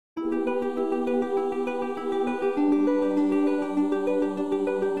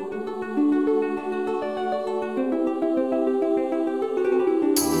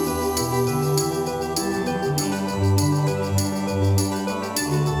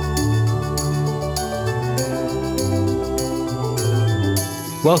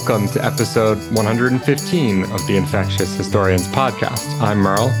Welcome to episode 115 of the Infectious Historians podcast. I'm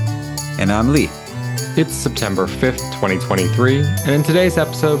Merle. And I'm Lee. It's September 5th, 2023, and in today's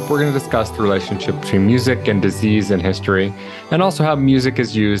episode, we're going to discuss the relationship between music and disease in history, and also how music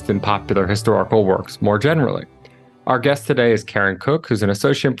is used in popular historical works more generally. Our guest today is Karen Cook, who's an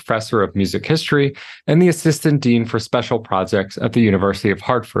associate professor of music history and the assistant dean for special projects at the University of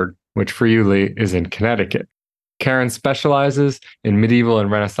Hartford, which for you, Lee, is in Connecticut. Karen specializes in medieval and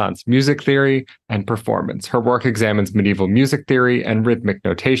Renaissance music theory and performance. Her work examines medieval music theory and rhythmic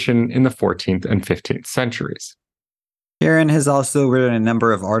notation in the 14th and 15th centuries. Karen has also written a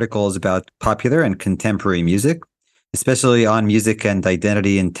number of articles about popular and contemporary music, especially on music and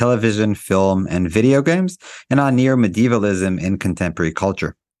identity in television, film, and video games, and on neo-medievalism in contemporary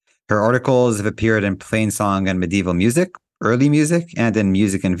culture. Her articles have appeared in Plainsong and Medieval Music, Early Music, and in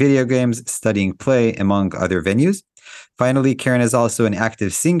Music and Video Games, Studying Play, among other venues. Finally, Karen is also an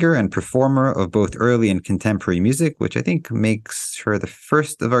active singer and performer of both early and contemporary music, which I think makes her the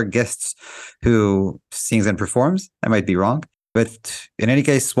first of our guests who sings and performs. I might be wrong. But in any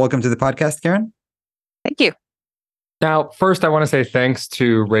case, welcome to the podcast, Karen. Thank you. Now, first, I want to say thanks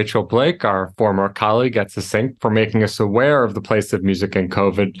to Rachel Blake, our former colleague at Succinct, for making us aware of the place of music in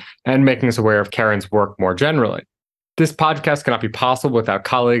COVID and making us aware of Karen's work more generally. This podcast cannot be possible without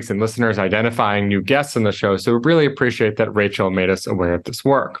colleagues and listeners identifying new guests on the show, so we really appreciate that Rachel made us aware of this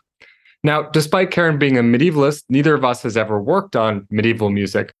work. Now, despite Karen being a medievalist, neither of us has ever worked on medieval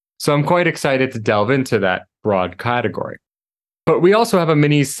music, so I'm quite excited to delve into that broad category. But we also have a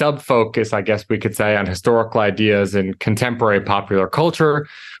mini sub-focus, I guess we could say, on historical ideas in contemporary popular culture,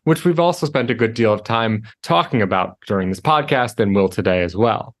 which we've also spent a good deal of time talking about during this podcast and will today as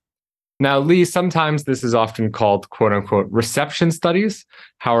well. Now, Lee, sometimes this is often called, quote unquote, reception studies,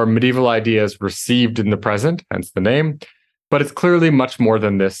 how are medieval ideas received in the present, hence the name. But it's clearly much more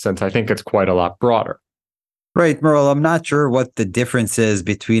than this, since I think it's quite a lot broader. Right, Merle, I'm not sure what the difference is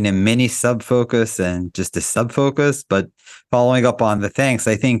between a mini sub-focus and just a sub-focus, but following up on the thanks,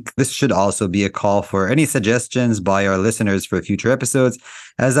 I think this should also be a call for any suggestions by our listeners for future episodes,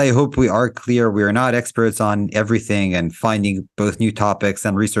 as I hope we are clear we are not experts on everything, and finding both new topics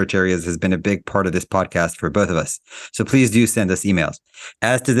and research areas has been a big part of this podcast for both of us. So please do send us emails.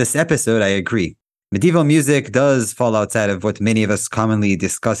 As to this episode, I agree. Medieval music does fall outside of what many of us commonly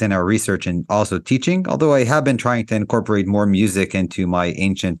discuss in our research and also teaching, although I have been trying to incorporate more music into my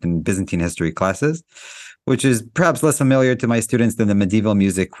ancient and Byzantine history classes, which is perhaps less familiar to my students than the medieval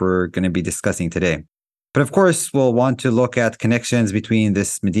music we're going to be discussing today. But of course, we'll want to look at connections between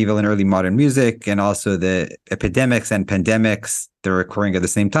this medieval and early modern music and also the epidemics and pandemics that are occurring at the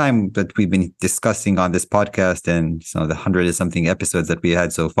same time that we've been discussing on this podcast and some of the 100 and something episodes that we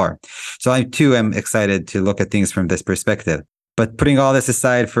had so far. So I too am excited to look at things from this perspective. But putting all this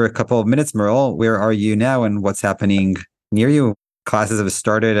aside for a couple of minutes, Merle, where are you now and what's happening near you? Classes have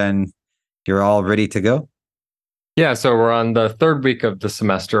started and you're all ready to go? Yeah, so we're on the third week of the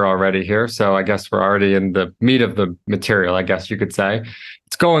semester already here. So I guess we're already in the meat of the material, I guess you could say.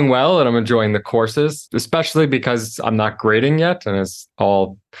 It's going well and I'm enjoying the courses, especially because I'm not grading yet. And as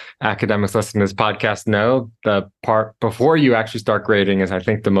all academics listening to this podcast know, the part before you actually start grading is, I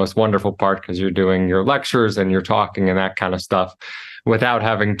think, the most wonderful part, because you're doing your lectures and you're talking and that kind of stuff without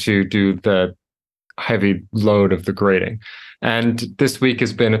having to do the heavy load of the grading. And this week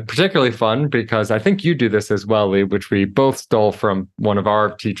has been particularly fun because I think you do this as well, Lee, which we both stole from one of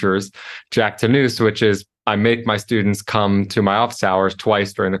our teachers, Jack Tanous, which is I make my students come to my office hours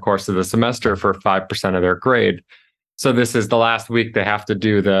twice during the course of the semester for 5% of their grade. So this is the last week they have to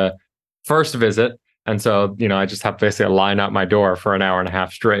do the first visit. And so, I just have to basically line up my door for an hour and a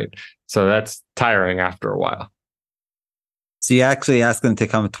half straight. So that's tiring after a while. So you actually ask them to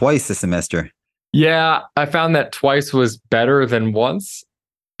come twice a semester? Yeah, I found that twice was better than once,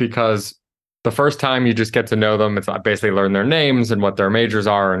 because the first time you just get to know them. It's I basically learn their names and what their majors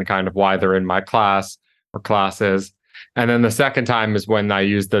are and kind of why they're in my class or classes. And then the second time is when I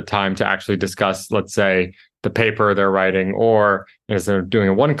use the time to actually discuss, let's say, the paper they're writing, or as they're doing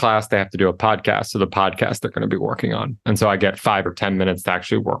a one class, they have to do a podcast. So the podcast they're going to be working on. And so I get 5 or 10 minutes to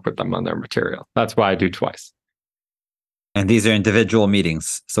actually work with them on their material. That's why I do twice. And these are individual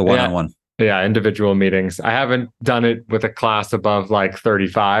meetings, so one-on-one. Yeah, individual meetings. I haven't done it with a class above like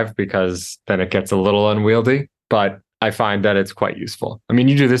 35 because then it gets a little unwieldy, but I find that it's quite useful. I mean,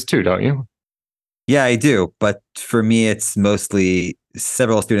 you do this too, don't you? Yeah, I do. But for me, it's mostly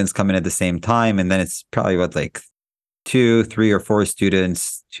several students come in at the same time. And then it's probably like 2, 3, or 4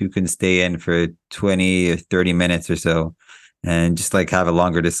 students who can stay in for 20 or 30 minutes or so and just like have a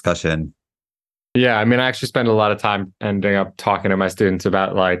longer discussion. Yeah, I mean, I actually spend a lot of time ending up talking to my students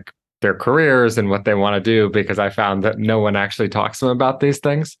about like their careers and what they want to do because I found that no one actually talks to them about these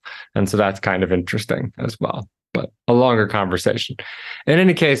things. And so that's kind of interesting as well, but a longer conversation. In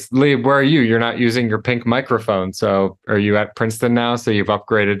any case, Lee, where are you? You're not using your pink microphone. So are you at Princeton now? So you've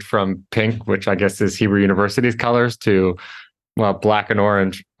upgraded from pink, which I guess is Hebrew University's colors, to, well, black and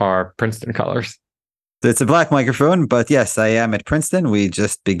orange are Princeton colors. So it's a black microphone, but yes, I am at Princeton. We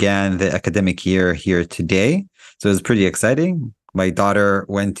just began the academic year here today. So it was pretty exciting. My daughter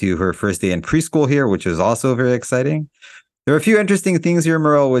went to her first day in preschool here, which was also very exciting. There are a few interesting things here,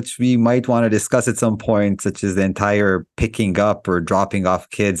 Merle, which we might want to discuss at some point, such as the entire picking up or dropping off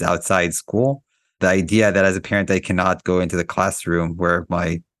kids outside school. The idea that as a parent, I cannot go into the classroom where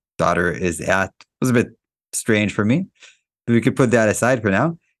my daughter is at was a bit strange for me. But we could put that aside for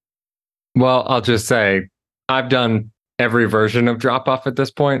now. Well, I'll just say I've done every version of drop off at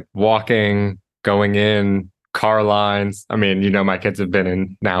this point, walking, going in, car lines. I mean, my kids have been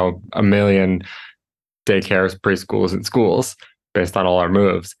in now a million daycares, preschools, and schools based on all our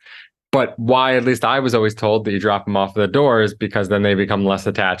moves. But why, at least I was always told that you drop them off at the door is because then they become less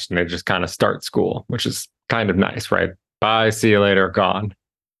attached and they just kind of start school, which is kind of nice, right? Bye, see you later, gone.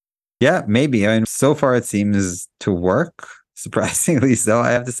 Yeah, maybe. I mean, so far it seems to work, surprisingly so,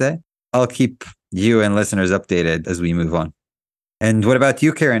 I have to say. I'll keep you and listeners updated as we move on. And what about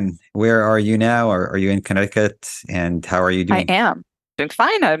you, Karen? Where are you now? Are you in Connecticut? And how are you doing? I am doing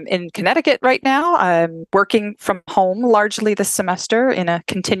fine. I'm in Connecticut right now. I'm working from home largely this semester in a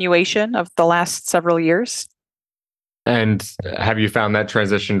continuation of the last several years. And have you found that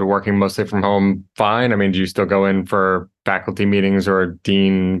transition to working mostly from home fine? I mean, do you still go in for faculty meetings or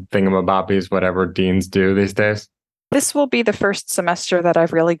dean thingamabobbies, whatever deans do these days? This will be the first semester that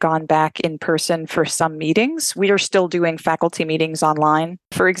I've really gone back in person for some meetings. We are still doing faculty meetings online,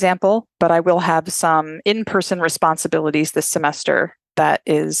 for example, but I will have some in-person responsibilities this semester. That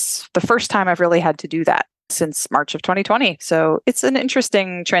is the first time I've really had to do that since March of 2020. So it's an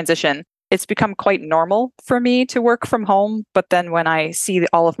interesting transition. It's become quite normal for me to work from home, but then when I see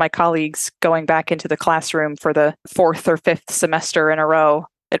all of my colleagues going back into the classroom for the fourth or fifth semester in a row,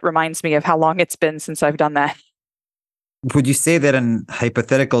 it reminds me of how long it's been since I've done that. Would you say that a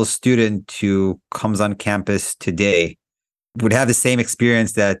hypothetical student who comes on campus today would have the same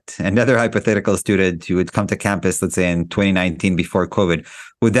experience that another hypothetical student who would come to campus, let's say in 2019 before COVID,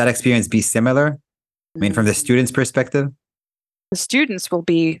 would that experience be similar? I mean, from the student's perspective? The students will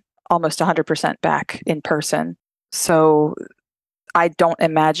be almost 100% back in person. So I don't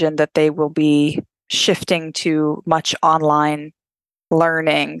imagine that they will be shifting to much online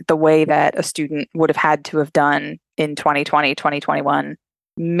learning the way that a student would have had to have done in 2020, 2021,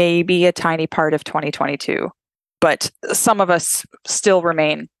 maybe a tiny part of 2022. But some of us still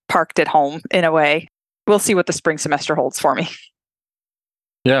remain parked at home in a way. We'll see what the spring semester holds for me.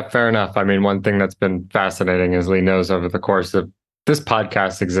 Yeah, fair enough. I mean, one thing that's been fascinating, as Lee knows, over the course of this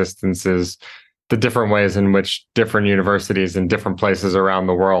podcast existence is the different ways in which different universities in different places around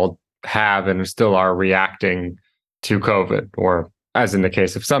the world have and still are reacting to COVID, or as in the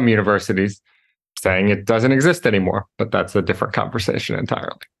case of some universities, saying it doesn't exist anymore, but that's a different conversation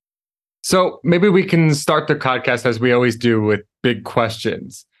entirely. So maybe we can start the podcast as we always do with big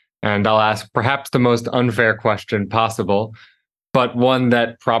questions. And I'll ask perhaps the most unfair question possible, but one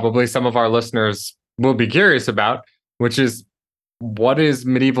that probably some of our listeners will be curious about, which is, what is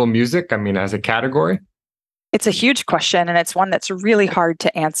medieval music? I mean, as a category? It's a huge question, and it's one that's really hard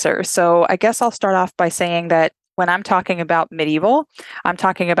to answer. So I guess I'll start off by saying that when I'm talking about medieval, I'm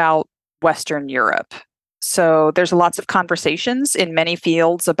talking about Western Europe. So there's lots of conversations in many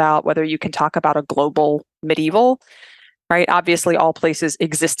fields about whether you can talk about a global medieval, right? Obviously, all places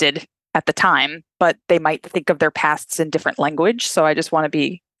existed at the time, but they might think of their pasts in different language. So I just want to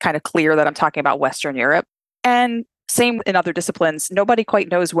be kind of clear that I'm talking about Western Europe. And same in other disciplines. Nobody quite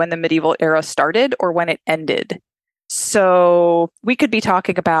knows when the medieval era started or when it ended. So we could be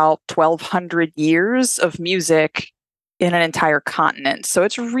talking about 1,200 years of music in an entire continent. So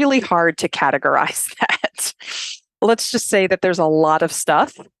it's really hard to categorize that. Let's just say that there's a lot of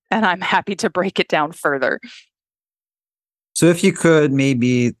stuff, and I'm happy to break it down further. So if you could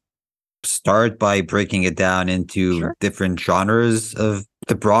maybe start by breaking it down into Sure. different genres of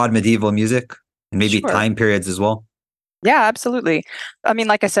the broad medieval music and maybe Sure. time periods as well. Yeah, absolutely. I mean,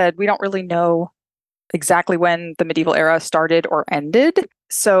 like I said, we don't really know exactly when the medieval era started or ended.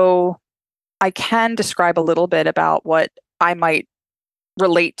 So I can describe a little bit about what I might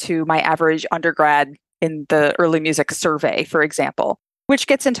relate to my average undergrad in the early music survey, for example, which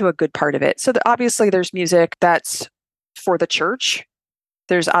gets into a good part of it. So obviously there's music that's for the church.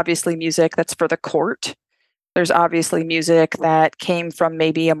 There's obviously music that's for the court. There's obviously music that came from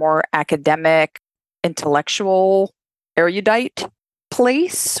maybe a more academic, intellectual, erudite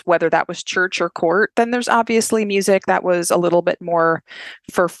place, whether that was church or court. Then there's obviously music that was a little bit more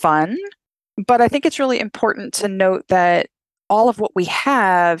for fun. But I think it's really important to note that all of what we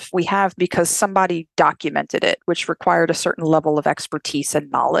have because somebody documented it, which required a certain level of expertise and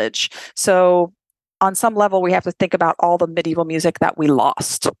knowledge. So on some level, we have to think about all the medieval music that we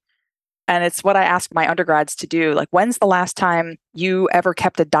lost. And it's what I ask my undergrads to do. Like, when's the last time you ever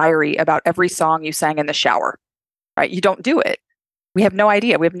kept a diary about every song you sang in the shower? Right? You don't do it. We have no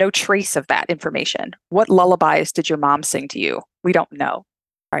idea. We have no trace of that information. What lullabies did your mom sing to you? We don't know.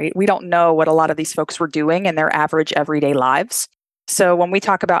 Right? We don't know what a lot of these folks were doing in their average everyday lives. So when we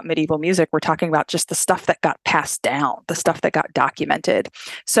talk about medieval music, we're talking about just the stuff that got passed down, the stuff that got documented.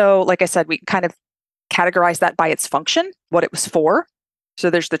 So like I said, we kind of categorize that by its function, what it was for. So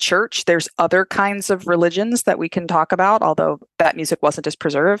there's the church, there's other kinds of religions that we can talk about, although that music wasn't as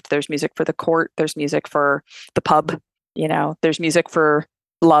preserved. There's music for the court, there's music for the pub, there's music for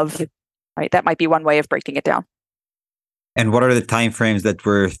love, right? That might be one way of breaking it down. And what are the time frames that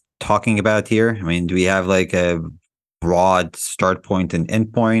we're talking about here? I mean, do we have like a broad start point and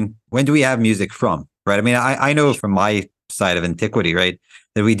end point? When do we have music from, right? I mean, I know from my side of antiquity, right,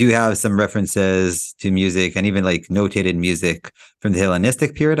 that we do have some references to music and even like notated music from the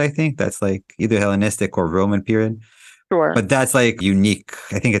Hellenistic period. I think that's like either Hellenistic or Roman period. Sure. But that's like unique.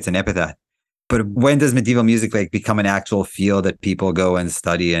 I think it's an epithet. But when does medieval music like become an actual field that people go and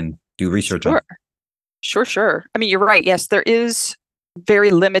study and do research on? Sure. I mean, you're right. Yes, there is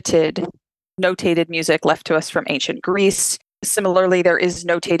very limited notated music left to us from ancient Greece. Similarly, there is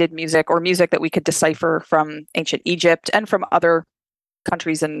notated music or music that we could decipher from ancient Egypt and from other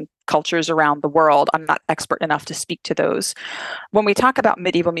countries and cultures around the world. I'm not expert enough to speak to those. When we talk about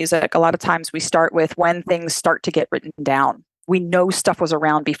medieval music, a lot of times we start with when things start to get written down. We know stuff was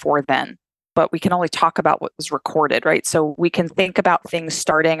around before then, but we can only talk about what was recorded, right? So we can think about things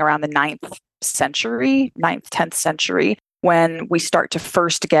starting around the 9th century, 9th, 10th century, when we start to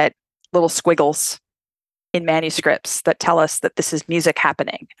first get little squiggles in manuscripts that tell us that this is music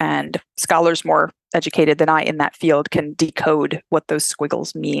happening. And scholars more educated than I in that field can decode what those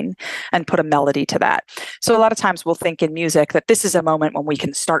squiggles mean and put a melody to that. So a lot of times we'll think in music that this is a moment when we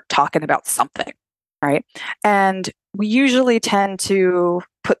can start talking about something, right? And we usually tend to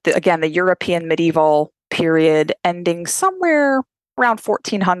put, the European medieval period ending somewhere around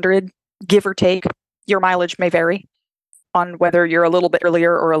 1400, give or take. Your mileage may vary on whether you're a little bit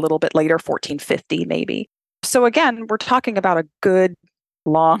earlier or a little bit later, 1450 maybe. So again, we're talking about a good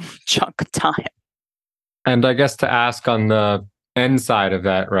long chunk of time. And I guess to ask on the end side of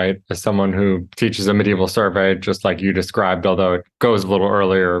that, right, as someone who teaches a medieval survey, just like you described, although it goes a little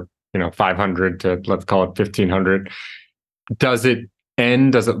earlier, 500 to let's call it 1500, does it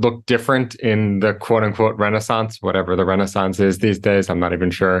end? Does it look different in the quote unquote Renaissance, whatever the Renaissance is these days? I'm not even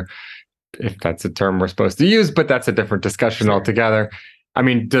sure if that's a term we're supposed to use, but that's a different discussion altogether. I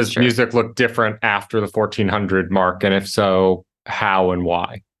mean, does music look different after the 1400 mark? And if so, how and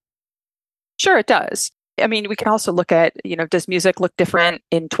why? Sure, it does. I mean, we can also look at, does music look different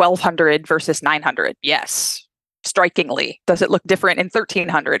in 1200 versus 900? Yes, strikingly. Does it look different in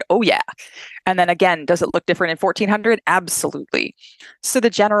 1300? Oh, yeah. And then again, does it look different in 1400? Absolutely. So the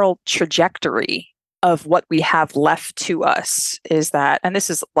general trajectory of what we have left to us is that, and this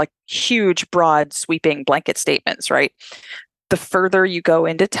is like huge, broad, sweeping blanket statements, right? The further you go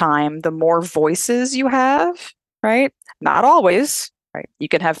into time, the more voices you have, right? Not always, right? You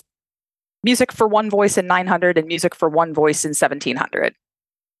can have music for one voice in 900 and music for one voice in 1700.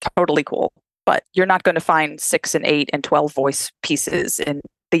 Totally cool. But you're not going to find 6 and 8 and 12 voice pieces in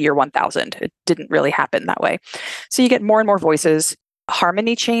the year 1000. It didn't really happen that way. So you get more and more voices.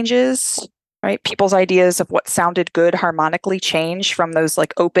 Harmony changes, right? People's ideas of what sounded good harmonically change from those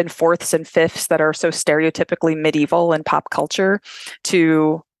like open fourths and fifths that are so stereotypically medieval in pop culture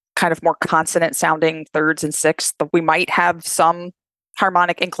to kind of more consonant sounding thirds and sixths. We might have some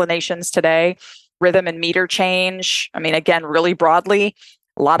harmonic inclinations today. Rhythm and meter change. I mean, again, really broadly,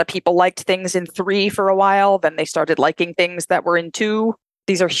 a lot of people liked things in 3 for a while. Then they started liking things that were in 2.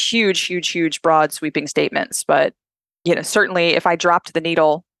 These are huge, huge, huge, broad, sweeping statements. But, certainly if I dropped the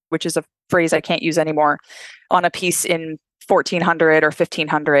needle, which is a phrase I can't use anymore, on a piece in 1400 or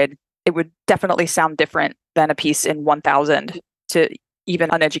 1500, it would definitely sound different than a piece in 1000 to even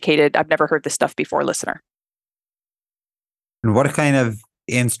uneducated, I've never heard this stuff before listener. And what kind of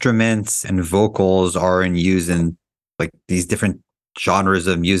instruments and vocals are in use in like these different genres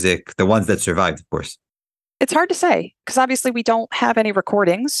of music, the ones that survived, of course? It's hard to say because obviously we don't have any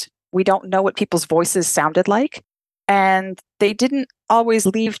recordings. We don't know what people's voices sounded like. And they didn't always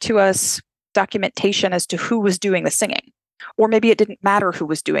leave to us documentation as to who was doing the singing. Or maybe it didn't matter who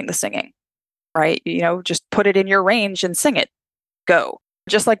was doing the singing, right? Just put it in your range and sing it. Go.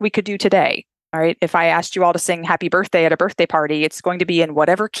 Just like we could do today. All right. If I asked you all to sing happy birthday at a birthday party, it's going to be in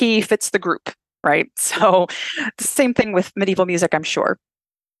whatever key fits the group, right? So the same thing with medieval music, I'm sure.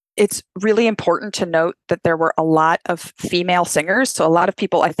 It's really important to note that there were a lot of female singers. So a lot of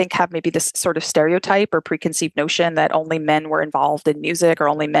people, I think, have maybe this sort of stereotype or preconceived notion that only men were involved in music or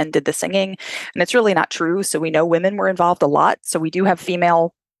only men did the singing. And it's really not true. So we know women were involved a lot. So we do have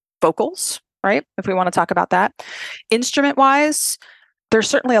female vocals, right? If we want to talk about that. Instrument-wise, there's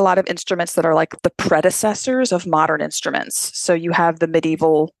certainly a lot of instruments that are like the predecessors of modern instruments. So you have the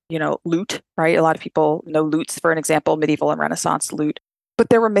medieval, lute, right? A lot of people know lutes, for an example, medieval and Renaissance lute. But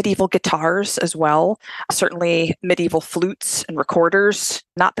there were medieval guitars as well, certainly medieval flutes and recorders,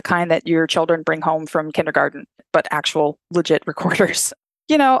 not the kind that your children bring home from kindergarten, but actual legit recorders.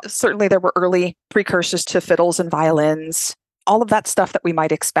 Certainly there were early precursors to fiddles and violins, all of that stuff that we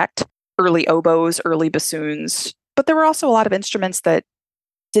might expect, early oboes, early bassoons. But there were also a lot of instruments that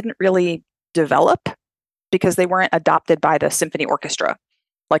didn't really develop because they weren't adopted by the symphony orchestra.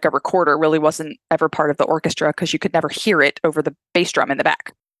 Like a recorder really wasn't ever part of the orchestra because you could never hear it over the bass drum in the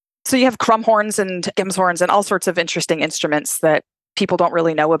back. So you have crumhorns and gemshorns and all sorts of interesting instruments that people don't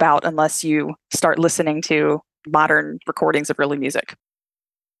really know about unless you start listening to modern recordings of early music.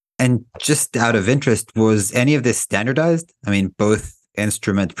 And just out of interest, was any of this standardized? I mean, both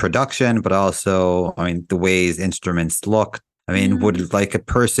instrument production, but also, the ways instruments looked. Would like a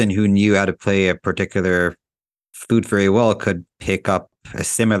person who knew how to play a particular flute very well could pick up a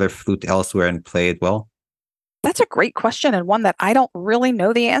similar flute elsewhere and play it well? That's a great question and one that I don't really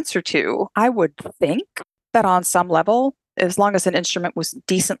know the answer to. I would think that on some level, as long as an instrument was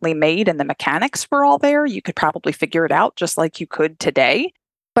decently made and the mechanics were all there, you could probably figure it out just like you could today.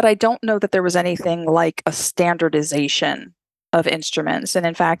 But I don't know that there was anything like a standardization of instruments. And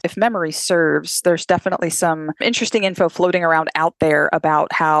in fact, if memory serves, there's definitely some interesting info floating around out there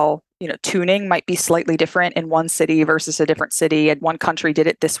about how tuning might be slightly different in one city versus a different city. And one country did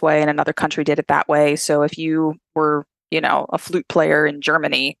it this way and another country did it that way. So if you were, a flute player in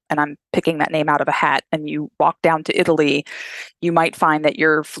Germany, and I'm picking that name out of a hat, and you walk down to Italy, you might find that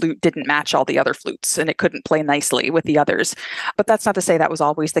your flute didn't match all the other flutes and it couldn't play nicely with the others. But that's not to say that was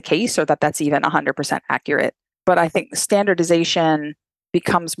always the case or that that's even 100% accurate. But I think standardization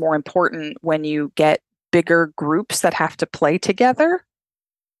becomes more important when you get bigger groups that have to play together,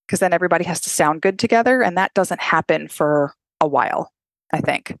 because then everybody has to sound good together. And that doesn't happen for a while, I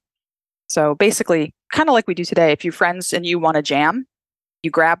think. So basically, kind of like we do today, if you're friends and you want to jam,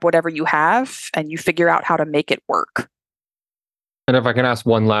 you grab whatever you have and you figure out how to make it work. And if I can ask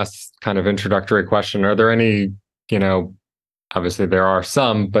one last kind of introductory question, are there any, obviously there are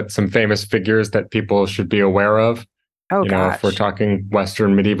some, but some famous figures that people should be aware of? Oh, gosh. If we're talking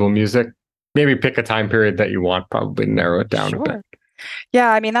Western medieval music, maybe pick a time period that you want, probably narrow it down a bit.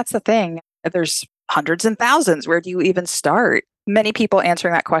 Yeah, that's the thing. There's hundreds and thousands. Where do you even start? Many people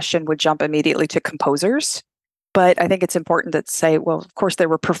answering that question would jump immediately to composers. But I think it's important to say, well, of course, there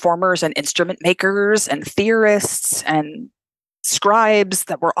were performers and instrument makers and theorists and scribes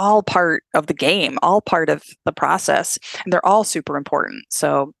that were all part of the game, all part of the process. And they're all super important.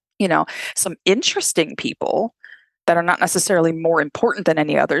 So, some interesting people that are not necessarily more important than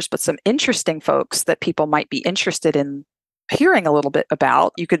any others, but some interesting folks that people might be interested in hearing a little bit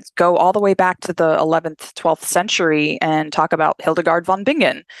about. You could go all the way back to the 11th, 12th century and talk about Hildegard von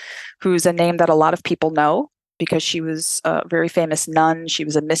Bingen, who's a name that a lot of people know because she was a very famous nun. She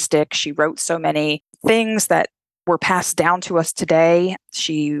was a mystic. She wrote so many things that were passed down to us today.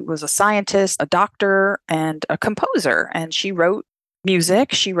 She was a scientist, a doctor, and a composer. And she wrote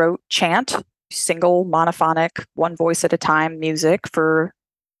music. She wrote chant, single, monophonic, one voice at a time music for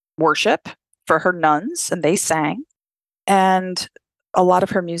worship for her nuns, and they sang. And a lot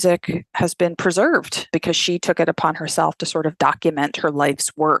of her music has been preserved because she took it upon herself to sort of document her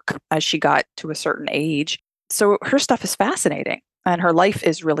life's work as she got to a certain age. So her stuff is fascinating, and her life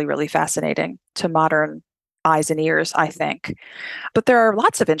is really, really fascinating to modern eyes and ears, I think. But there are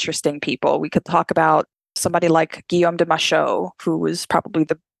lots of interesting people. We could talk about somebody like Guillaume de Machaut, who was probably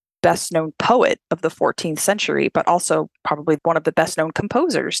the best known poet of the 14th century, but also probably one of the best known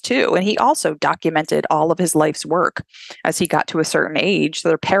composers too. And he also documented all of his life's work as he got to a certain age. So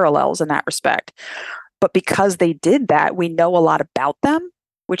there are parallels in that respect. But because they did that, we know a lot about them,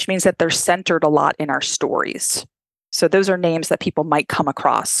 which means that they're centered a lot in our stories. So those are names that people might come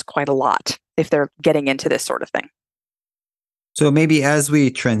across quite a lot if they're getting into this sort of thing. So maybe as we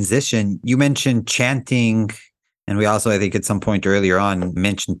transition, you mentioned chanting, and we also, I think at some point earlier on,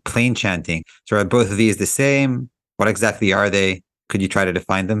 mentioned plain chanting. So are both of these the same? What exactly are they? Could you try to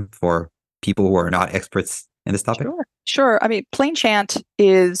define them for people who are not experts in this topic? Sure. I mean, plain chant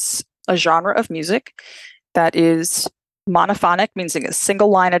is a genre of music that is monophonic, means a single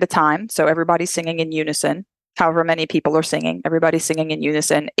line at a time. So everybody's singing in unison, however many people are singing, everybody's singing in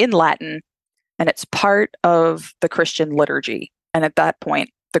unison in Latin. And it's part of the Christian liturgy. And at that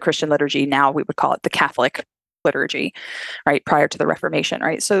point, the Christian liturgy, now we would call it the Catholic liturgy, right? Prior to the Reformation,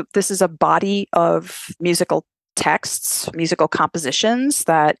 right? So this is a body of musical texts, musical compositions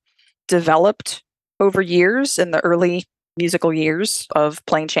that developed over years in the early musical years of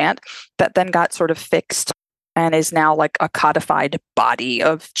plain chant that then got sort of fixed and is now like a codified body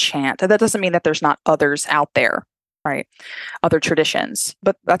of chant. And that doesn't mean that there's not others out there, right? Other traditions.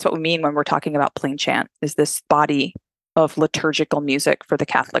 But that's what we mean when we're talking about plain chant, is this body of liturgical music for the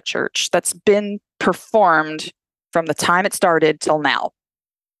Catholic Church that's been performed from the time it started till now.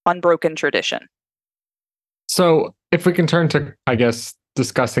 Unbroken tradition. So if we can turn to, I guess,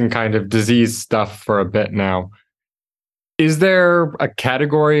 discussing kind of disease stuff for a bit now. Is there a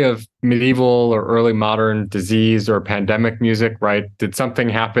category of medieval or early modern disease or pandemic music, right? Did something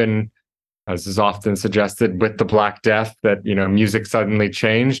happen, as is often suggested, with the Black Death that, music suddenly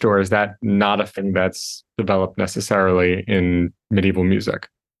changed? Or is that not a thing that's developed necessarily in medieval music?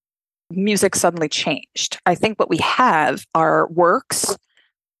 Music suddenly changed. I think what we have are works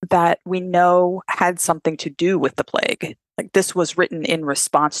that we know had something to do with the plague. Like this was written in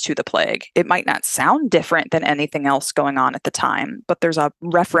response to the plague. It might not sound different than anything else going on at the time, but there's a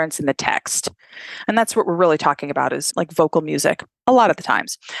reference in the text. And that's what we're really talking about, is like vocal music a lot of the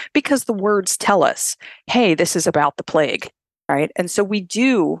times, because the words tell us, hey, this is about the plague, right? And so we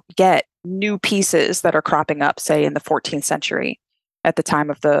do get new pieces that are cropping up, say in the 14th century, at the time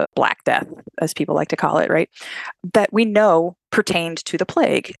of the Black Death, as people like to call it, right? That we know pertained to the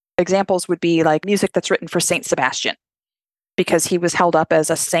plague. Examples would be like music that's written for Saint Sebastian, because he was held up as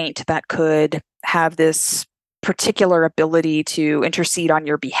a saint that could have this particular ability to intercede on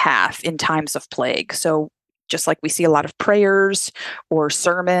your behalf in times of plague. So just like we see a lot of prayers or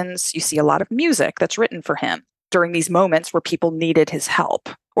sermons, you see a lot of music that's written for him during these moments where people needed his help,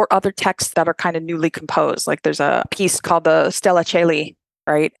 or other texts that are kind of newly composed. Like there's a piece called the Stella Caeli,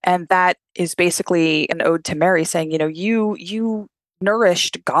 right? And that is basically an ode to Mary saying, you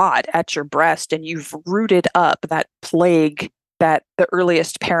nourished God at your breast, and you've rooted up that plague that the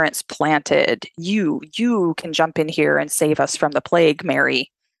earliest parents planted. You can jump in here and save us from the plague, Mary.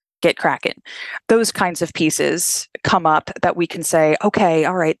 Get cracking. Those kinds of pieces come up that we can say, okay,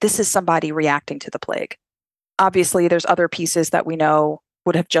 all right, this is somebody reacting to the plague. Obviously, there's other pieces that we know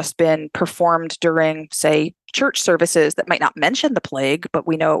would have just been performed during, say, church services that might not mention the plague, but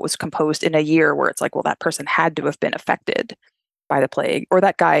we know it was composed in a year where it's like, well, that person had to have been affected by the plague. Or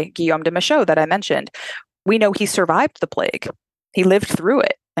that guy, Guillaume de Michaud, that I mentioned, we know he survived the plague. He lived through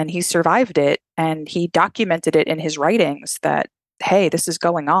it and he survived it, and he documented it in his writings that, hey, this is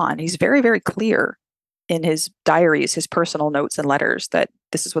going on. He's very, very clear in his diaries, his personal notes and letters, that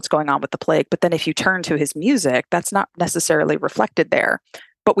this is what's going on with the plague. But then if you turn to his music, that's not necessarily reflected there,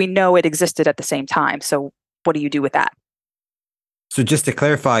 but we know it existed at the same time. So what do you do with that? So just to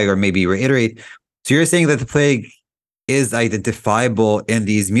clarify, or maybe reiterate, so you're saying that the plague is identifiable in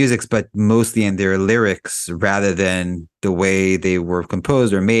these musics, but mostly in their lyrics rather than the way they were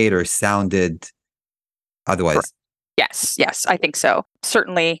composed or made or sounded otherwise. Yes, I think so.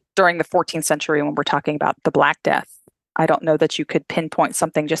 Certainly during the 14th century, when we're talking about the Black Death, I don't know that you could pinpoint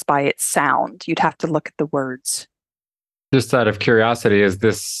something just by its sound. You'd have to look at the words. Just out of curiosity, is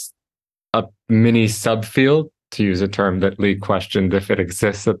this a mini subfield, to use a term that Lee questioned if it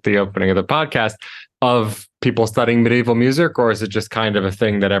exists at the opening of the podcast, of people studying medieval music, or is it just kind of a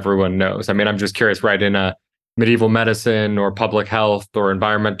thing that everyone knows? I mean, I'm just curious, right? In a medieval medicine or public health or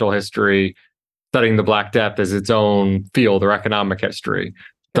environmental history, studying the Black Death as its own field or economic history.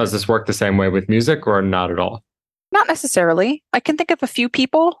 Does this work the same way with music, or not at all? Not necessarily. I can think of a few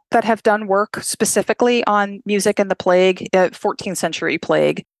people that have done work specifically on music and the plague, 14th century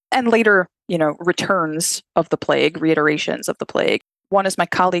plague, and later, returns of the plague, reiterations of the plague. One is my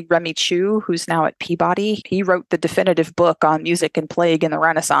colleague Remy Chu, who's now at Peabody. He wrote the definitive book on music and plague in the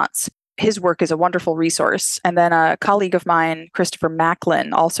Renaissance. His work is a wonderful resource. And then a colleague of mine, Christopher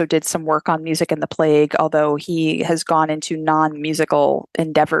Macklin, also did some work on music and the plague, although he has gone into non-musical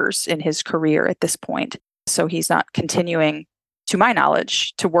endeavors in his career at this point. So he's not continuing, to my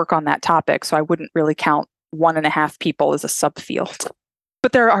knowledge, to work on that topic. So I wouldn't really count 1.5 people as a subfield.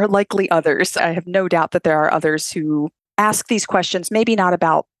 But there are likely others. I have no doubt that there are others who ask these questions, maybe not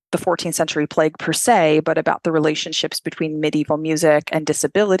about the 14th century plague per se, but about the relationships between medieval music and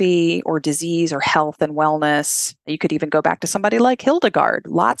disability or disease or health and wellness. You could even go back to somebody like Hildegard.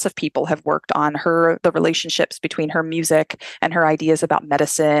 Lots of people have worked on the relationships between her music and her ideas about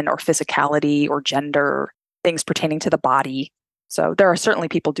medicine or physicality or gender, things pertaining to the body. So there are certainly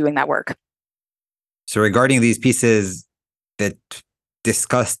people doing that work. So regarding these pieces that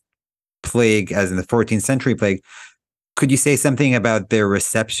discussed plague as in the 14th century plague, could you say something about their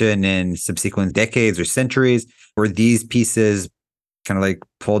reception in subsequent decades or centuries? Were these pieces kind of like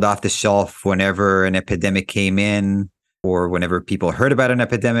pulled off the shelf whenever an epidemic came in or whenever people heard about an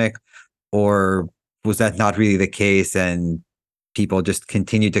epidemic? Or was that not really the case and people just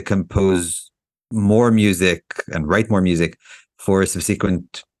continued to compose more music and write more music for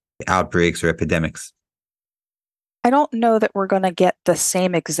subsequent outbreaks or epidemics? I don't know that we're going to get the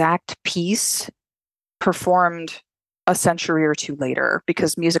same exact piece performed a century or two later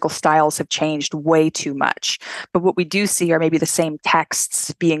because musical styles have changed way too much. But what we do see are maybe the same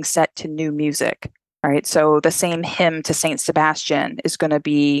texts being set to new music, right? So the same hymn to Saint Sebastian is going to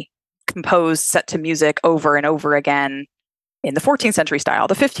be composed, set to music over and over again in the 14th century style,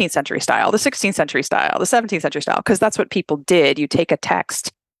 the 15th century style, the 16th century style, the 17th century style, because that's what people did. You take a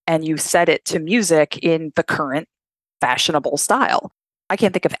text and you set it to music in the current fashionable style. I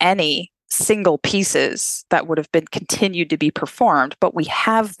can't think of any single pieces that would have been continued to be performed, but we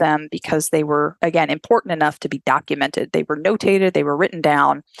have them because they were, again, important enough to be documented. They were notated, they were written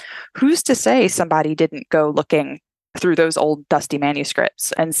down. Who's to say somebody didn't go looking through those old dusty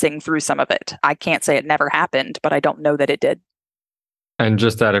manuscripts and sing through some of it? I can't say it never happened, but I don't know that it did. And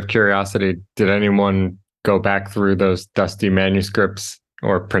just out of curiosity, did anyone go back through those dusty manuscripts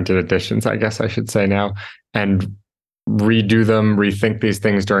or printed editions, I guess I should say now, and redo them, rethink these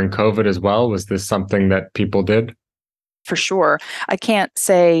things during COVID as well? Was this something that people did? For sure. I can't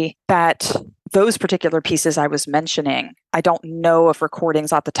say that those particular pieces I was mentioning, I don't know of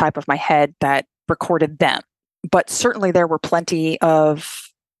recordings off the top of my head that recorded them. But certainly there were plenty of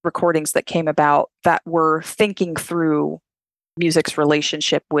recordings that came about that were thinking through music's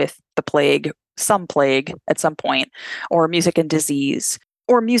relationship with the plague, some plague at some point, or music and disease,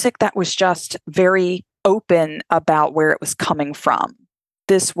 or music that was just very open about where it was coming from.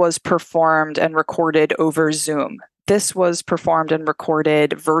 This was performed and recorded over Zoom. This was performed and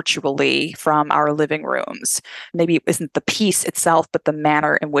recorded virtually from our living rooms. Maybe it isn't the piece itself, but the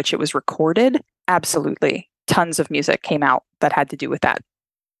manner in which it was recorded. Absolutely. Tons of music came out that had to do with that.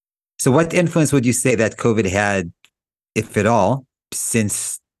 So what influence would you say that COVID had, if at all,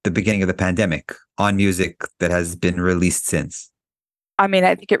 since the beginning of the pandemic on music that has been released since? I mean,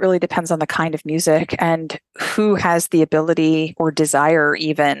 I think it really depends on the kind of music and who has the ability or desire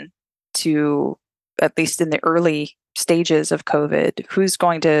even to, at least in the early stages of COVID, who's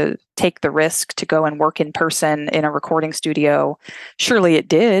going to take the risk to go and work in person in a recording studio. Surely it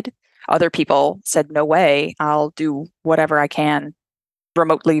did. Other people said, no way, I'll do whatever I can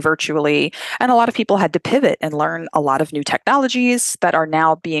remotely, virtually. And a lot of people had to pivot and learn a lot of new technologies that are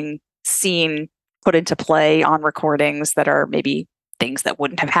now being seen, put into play on recordings that are maybe things that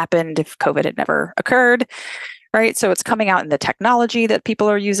wouldn't have happened if COVID had never occurred, right? So it's coming out in the technology that people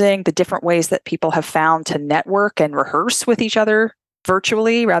are using, the different ways that people have found to network and rehearse with each other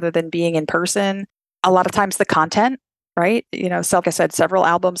virtually rather than being in person. A lot of times the content, right? Like I said, several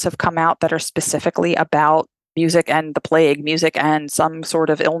albums have come out that are specifically about music and the plague, music and some sort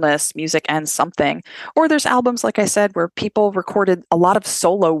of illness, music and something. Or there's albums, like I said, where people recorded a lot of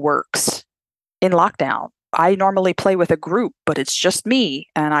solo works in lockdown. I normally play with a group, but it's just me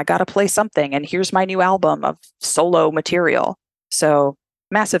and I got to play something. And here's my new album of solo material. So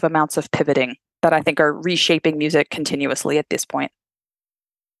massive amounts of pivoting that I think are reshaping music continuously at this point.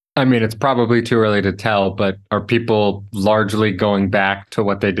 I mean, it's probably too early to tell, but are people largely going back to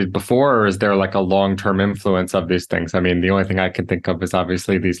what they did before, or is there like a long-term influence of these things? I mean, the only thing I can think of is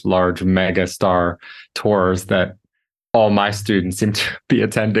obviously these large mega star tours that all my students seem to be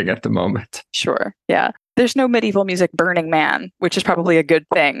attending at the moment. Sure. Yeah. There's no medieval music Burning Man, which is probably a good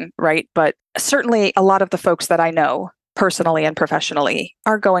thing, right? But certainly a lot of the folks that I know personally and professionally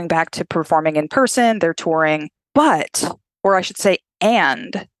are going back to performing in person. They're touring, or I should say,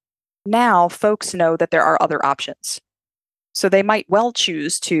 and now folks know that there are other options. So they might well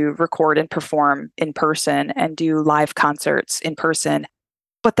choose to record and perform in person and do live concerts in person,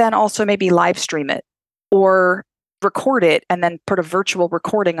 but then also maybe live stream it or record it and then put a virtual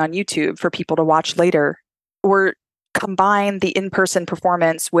recording on YouTube for people to watch later, or combine the in-person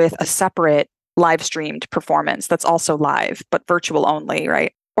performance with a separate live streamed performance that's also live, but virtual only,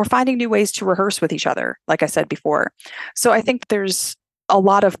 right? Or finding new ways to rehearse with each other, like I said before. So I think there's a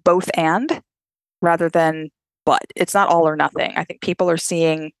lot of both and rather than but. It's not all or nothing. I think people are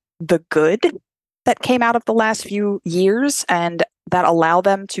seeing the good that came out of the last few years and that allow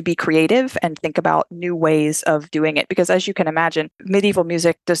them to be creative and think about new ways of doing it. Because as you can imagine, medieval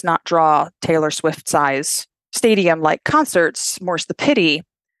music does not draw Taylor Swift size stadium like concerts, more's the pity.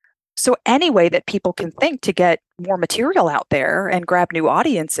 So any way that people can think to get more material out there and grab new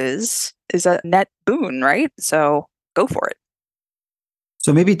audiences is a net boon, right? So go for it.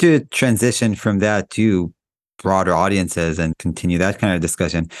 So maybe to transition from that to broader audiences and continue that kind of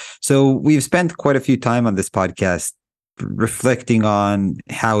discussion. So we've spent quite a few time on this podcast reflecting on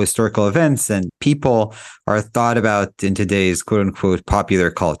how historical events and people are thought about in today's quote unquote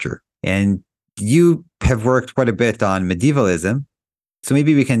popular culture. And you have worked quite a bit on medievalism. So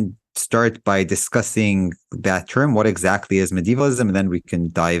maybe we can start by discussing that term. What exactly is medievalism? And then we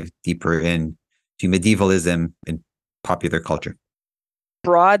can dive deeper into medievalism in popular culture.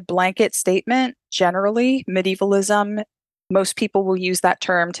 Broad blanket statement. Generally, medievalism, most people will use that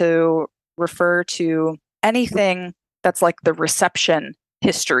term to refer to anything that's like the reception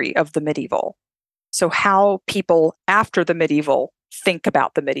history of the medieval. So how people after the medieval think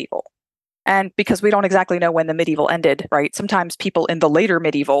about the medieval. And because we don't exactly know when the medieval ended, right? Sometimes people in the later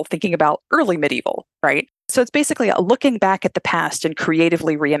medieval thinking about early medieval, right? So it's basically looking back at the past and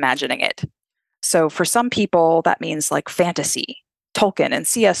creatively reimagining it. So for some people, that means like fantasy, Tolkien and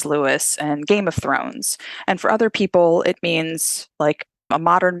C.S. Lewis and Game of Thrones. And for other people, it means like a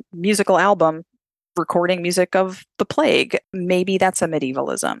modern musical album recording music of the plague. Maybe that's a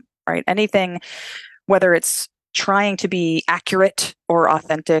medievalism, right? Anything, whether it's trying to be accurate or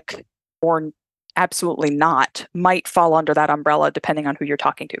authentic or absolutely not, might fall under that umbrella depending on who you're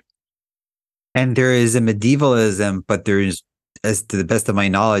talking to. And there is a medievalism, but there's, as to the best of my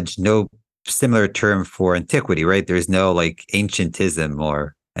knowledge, no similar term for antiquity, right? There's no like ancientism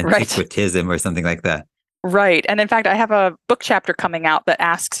or antiquitism or something like that. Right. And in fact, I have a book chapter coming out that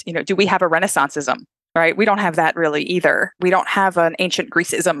asks, do we have a Renaissanceism, right? We don't have that really either. We don't have an ancient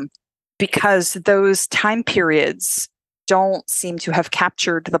Greecism because those time periods don't seem to have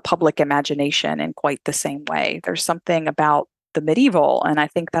captured the public imagination in quite the same way. There's something about the medieval, and I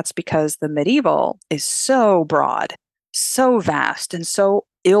think that's because the medieval is so broad, so vast, and so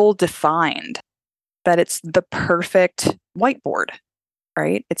ill-defined that it's the perfect whiteboard,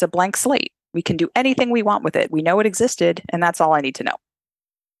 right? It's a blank slate. We can do anything we want with it. We know it existed, and that's all I need to know.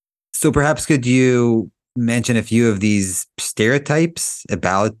 So perhaps could you mention a few of these stereotypes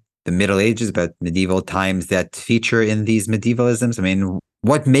about the Middle Ages, about medieval times that feature in these medievalisms? I mean,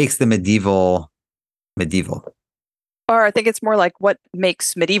 what makes the medieval? Or I think it's more like what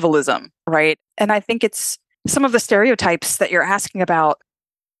makes medievalism, right? And I think it's some of the stereotypes that you're asking about.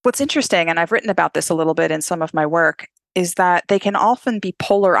 What's interesting, and I've written about this a little bit in some of my work, is that they can often be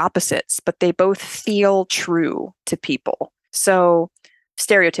polar opposites, but they both feel true to people. So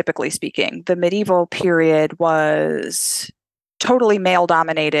stereotypically speaking, the medieval period was totally male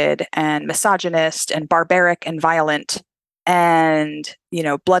dominated and misogynist and barbaric and violent and,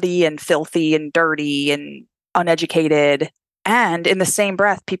 bloody and filthy and dirty and uneducated. And in the same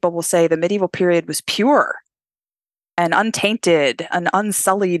breath, people will say the medieval period was pure and untainted and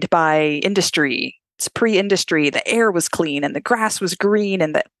unsullied by industry. It's pre-industry. The air was clean and the grass was green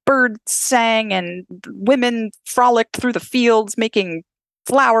and the birds sang and women frolicked through the fields making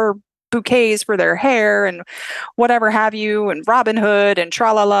flower bouquets for their hair and whatever have you, and Robin Hood and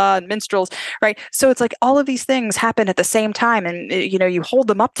tra-la-la and minstrels, right? So it's like all of these things happen at the same time and, you hold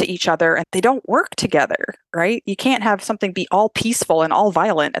them up to each other and they don't work together, right? You can't have something be all peaceful and all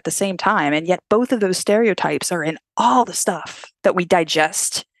violent at the same time. And yet both of those stereotypes are in all the stuff that we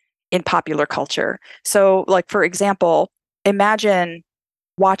digest in popular culture. So like, for example, imagine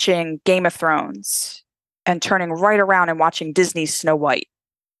watching Game of Thrones and turning right around and watching Disney's Snow White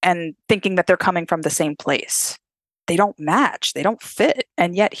and thinking that they're coming from the same place. They don't match, they don't fit,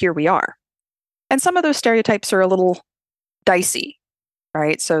 and yet here we are. And some of those stereotypes are a little dicey,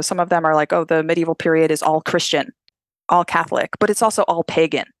 right? So some of them are like, oh, the medieval period is all Christian, all Catholic, but it's also all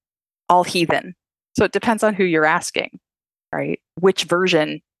pagan, all heathen. So it depends on who you're asking, right? Which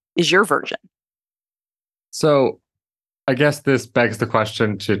version is your version? So I guess this begs the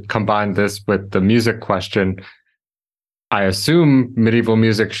question to combine this with the music question. I assume medieval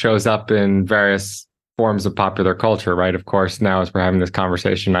music shows up in various forms of popular culture, right? Of course, now as we're having this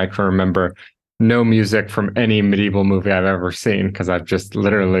conversation, I can remember no music from any medieval movie I've ever seen because I've just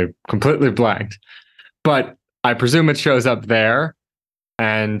literally completely blanked. But I presume it shows up there.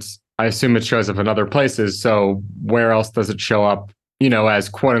 And I assume it shows up in other places. So where else does it show up, as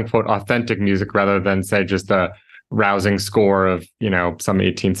quote unquote authentic music rather than say just a rousing score of, some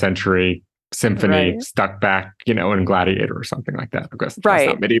 18th century symphony Right. stuck back, in Gladiator or something like that? Because that's Right.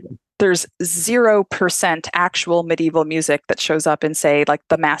 not medieval. There's 0% actual medieval music that shows up in, say, like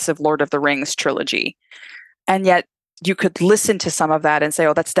the massive Lord of the Rings trilogy. And yet you could listen to some of that and say,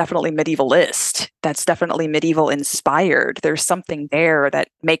 oh, that's definitely medievalist. That's definitely medieval inspired. There's something there that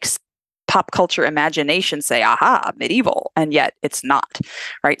makes pop culture imagination say, aha, medieval. And yet it's not,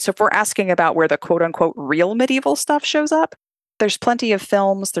 right? So if we're asking about where the quote unquote real medieval stuff shows up, there's plenty of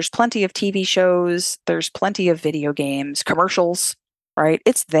films, there's plenty of TV shows, there's plenty of video games, commercials, right?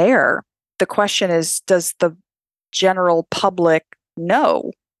 It's there. The question is, does the general public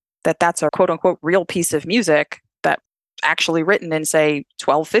know that that's a quote unquote real piece of music that actually written in, say,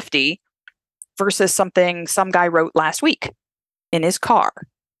 1250 versus something some guy wrote last week in his car,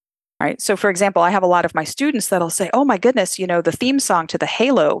 right? So, for example, I have a lot of my students that'll say, oh my goodness, the theme song to the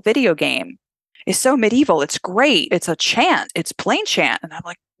Halo video game is so medieval. It's great. It's a chant. It's plain chant. And I'm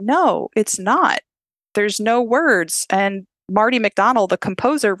like, no, it's not. There's no words. And Marty McDonald, the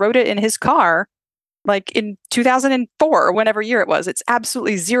composer, wrote it in his car like in 2004 or whenever year it was. It's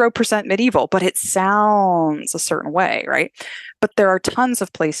absolutely 0% medieval, but it sounds a certain way, right? But there are tons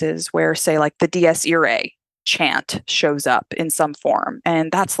of places where, say, like the Dies Irae chant shows up in some form.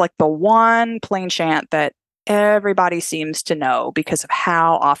 And that's like the one plain chant that everybody seems to know because of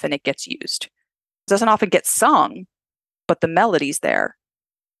how often it gets used. It doesn't often get sung, but the melody's there.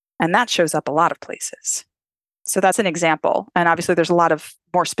 And that shows up a lot of places. So that's an example. And obviously there's a lot of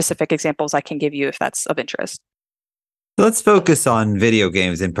more specific examples I can give you if that's of interest. Let's focus on video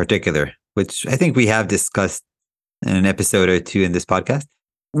games in particular, which I think we have discussed in an episode or two in this podcast.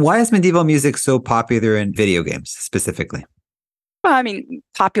 Why is medieval music so popular in video games specifically? Well, I mean,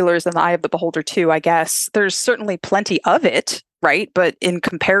 popular is in the eye of the beholder too, I guess. There's certainly plenty of it, right? But in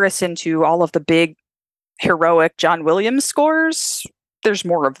comparison to all of the big heroic John Williams scores, there's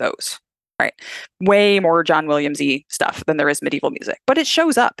more of those. Right. Way more John Williams-y stuff than there is medieval music. But it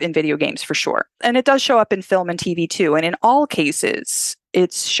shows up in video games for sure. And it does show up in film and TV too. And in all cases,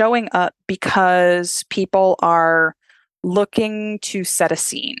 it's showing up because people are looking to set a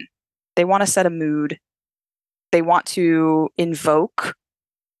scene. They want to set a mood. They want to invoke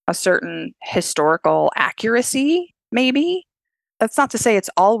a certain historical accuracy, maybe. That's not to say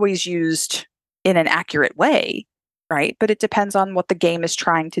it's always used in an accurate way. Right? But it depends on what the game is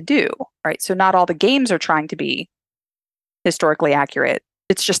trying to do, right? So not all the games are trying to be historically accurate.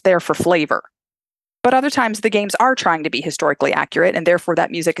 It's just there for flavor. But other times the games are trying to be historically accurate, and therefore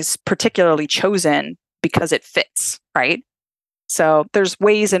that music is particularly chosen because it fits, right? So there's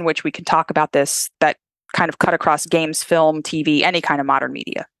ways in which we can talk about this that kind of cut across games, film, TV, any kind of modern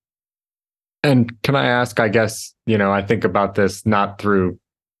media. And can I ask, I guess, I think about this not through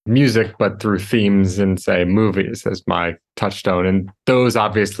music, but through themes in, say, movies as my touchstone. And those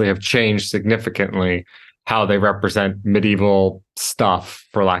obviously have changed significantly how they represent medieval stuff,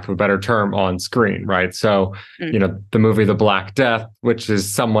 for lack of a better term, on screen, right? So, the movie The Black Death, which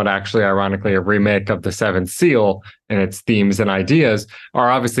is somewhat actually ironically a remake of The Seventh Seal and its themes and ideas, are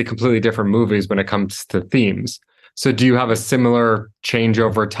obviously completely different movies when it comes to themes. So do you have a similar change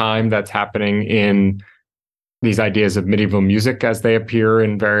over time that's happening in these ideas of medieval music as they appear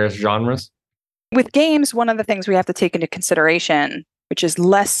in various genres? With games, one of the things we have to take into consideration, which is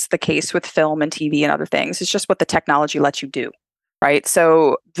less the case with film and TV and other things, is just what the technology lets you do, right?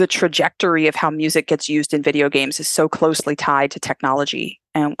 So the trajectory of how music gets used in video games is so closely tied to technology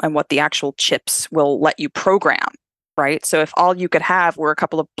and what the actual chips will let you program, right? So if all you could have were a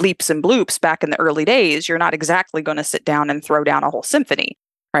couple of bleeps and bloops back in the early days, you're not exactly going to sit down and throw down a whole symphony.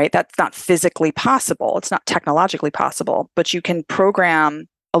 Right? That's not physically possible. It's not technologically possible, but you can program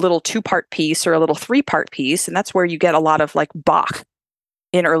a little 2-part piece or a little 3-part piece. And that's where you get a lot of like Bach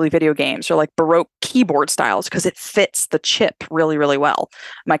in early video games or like Baroque keyboard styles because it fits the chip really, really well.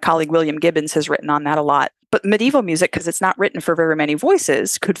 My colleague William Gibbons has written on that a lot. But medieval music, because it's not written for very many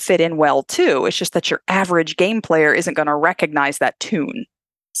voices, could fit in well too. It's just that your average game player isn't going to recognize that tune.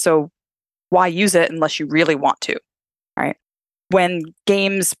 So why use it unless you really want to, right? When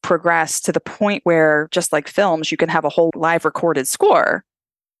games progress to the point where, just like films, you can have a whole live recorded score,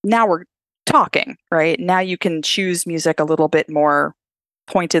 now we're talking, right? Now you can choose music a little bit more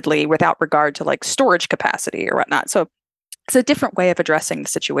pointedly without regard to like storage capacity or whatnot. So it's a different way of addressing the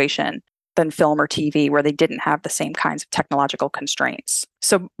situation than film or TV, where they didn't have the same kinds of technological constraints.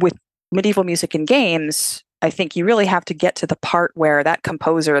 So with medieval music in games, I think you really have to get to the part where that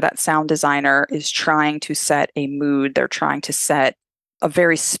composer, that sound designer is trying to set a mood. They're trying to set a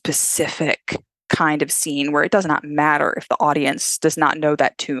very specific kind of scene where it does not matter if the audience does not know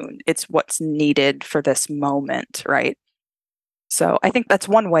that tune. It's what's needed for this moment, right? So I think that's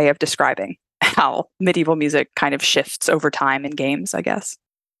one way of describing how medieval music kind of shifts over time in games, I guess.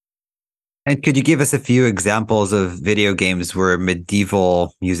 And could you give us a few examples of video games where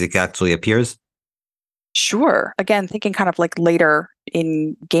medieval music actually appears? Sure. Again, thinking kind of like later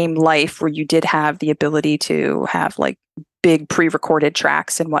in game life where you did have the ability to have like big pre-recorded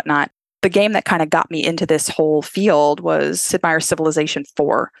tracks and whatnot. The game that kind of got me into this whole field was Sid Meier's Civilization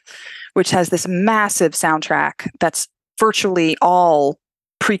 4, which has this massive soundtrack that's virtually all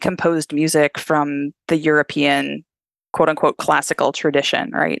pre-composed music from the European quote unquote classical tradition,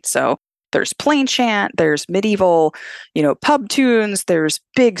 right? So there's plain chant, there's medieval, pub tunes, there's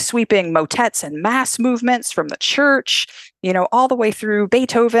big sweeping motets and mass movements from the church, all the way through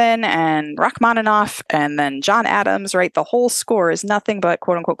Beethoven and Rachmaninoff and then John Adams, right? The whole score is nothing but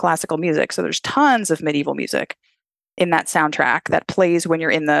quote unquote classical music. So there's tons of medieval music in that soundtrack that plays when you're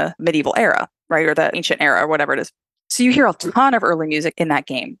in the medieval era, right? Or the ancient era or whatever it is. So you hear a ton of early music in that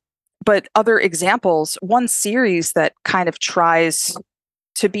game. But other examples, one series that kind of tries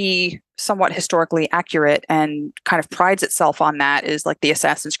to be somewhat historically accurate and kind of prides itself on that is like the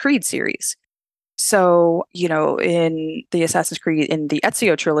Assassin's Creed series. So, in the Assassin's Creed, in the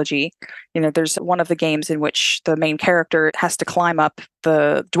Ezio trilogy, there's one of the games in which the main character has to climb up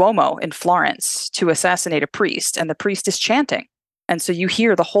the Duomo in Florence to assassinate a priest, and the priest is chanting. And so you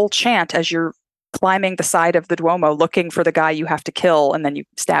hear the whole chant as you're climbing the side of the Duomo looking for the guy you have to kill, and then you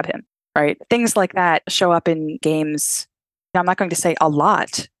stab him, right? Things like that show up in games. I'm not going to say a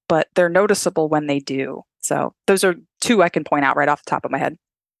lot, but they're noticeable when they do. So those are two I can point out right off the top of my head.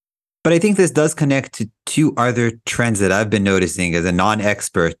 But I think this does connect to two other trends that I've been noticing as a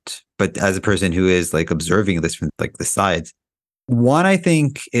non-expert, but as a person who is like observing this from like the sides. One, I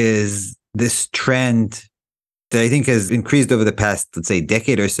think, is this trend that I think has increased over the past, let's say,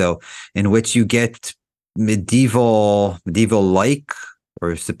 decade or so, in which you get medieval-like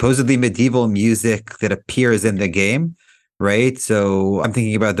or supposedly medieval music that appears in the game. Right. So I'm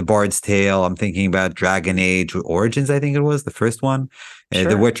thinking about The Bard's Tale. I'm thinking about Dragon Age Origins, I think it was the first one. Sure.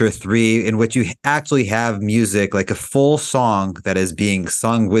 The Witcher 3, in which you actually have music, like a full song that is being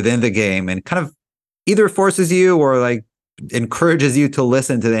sung within the game and kind of either forces you or like encourages you to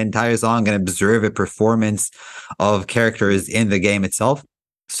listen to the entire song and observe a performance of characters in the game itself.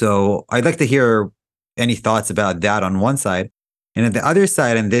 So I'd like to hear any thoughts about that on one side. And on the other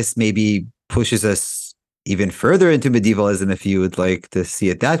side, and this maybe pushes us even further into medievalism, if you would like to see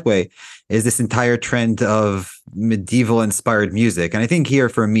it that way, is this entire trend of medieval inspired music. And I think here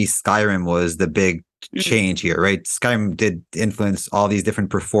for me, Skyrim was the big change here, right? Skyrim did influence all these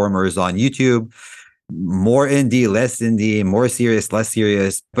different performers on YouTube, more indie, less indie, more serious, less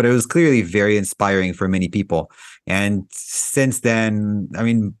serious, but it was clearly very inspiring for many people. And since then, I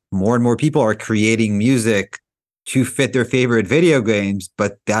mean, more and more people are creating music to fit their favorite video games,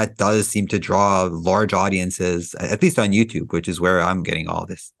 but that does seem to draw large audiences, at least on YouTube, which is where I'm getting all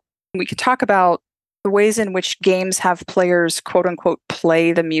this. We could talk about the ways in which games have players, quote unquote,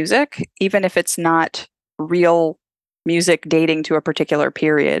 play the music, even if it's not real music dating to a particular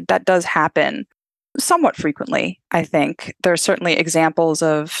period. That does happen somewhat frequently, I think. There are certainly examples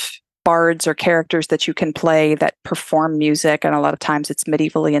of bards or characters that you can play that perform music, and a lot of times it's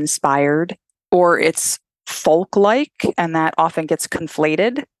medievally inspired, or it's folk-like, and that often gets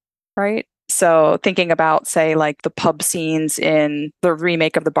conflated, right? So thinking about, say, like the pub scenes in the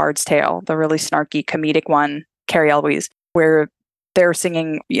remake of The Bard's Tale, the really snarky comedic one, Cary Elwes, where they're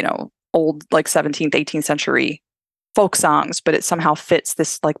singing, old like 17th, 18th century folk songs, but it somehow fits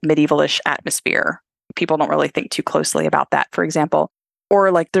this like medievalish atmosphere. People don't really think too closely about that, for example. Or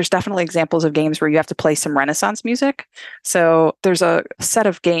like there's definitely examples of games where you have to play some Renaissance music. So there's a set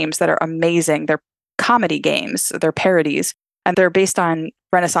of games that are amazing. They're comedy games, they're parodies, and they're based on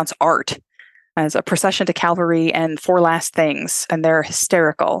Renaissance art as A Procession to Calvary and Four Last Things, and they're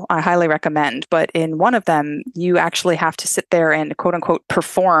hysterical. I highly recommend. But in one of them, you actually have to sit there and quote unquote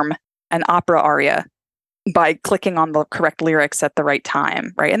perform an opera aria by clicking on the correct lyrics at the right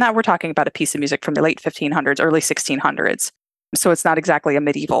time, right? And that we're talking about a piece of music from the late 1500s, early 1600s. So it's not exactly a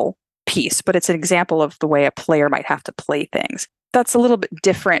medieval piece, but it's an example of the way a player might have to play things. That's a little bit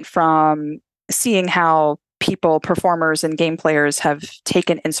different from seeing how people, performers and game players have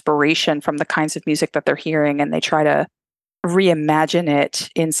taken inspiration from the kinds of music that they're hearing, and they try to reimagine it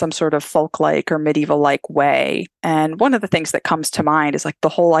in some sort of folk-like or medieval-like way. And one of the things that comes to mind is like the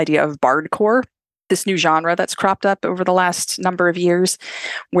whole idea of bardcore, this new genre that's cropped up over the last number of years,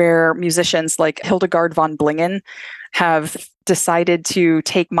 where musicians like Hildegard von Blingen have decided to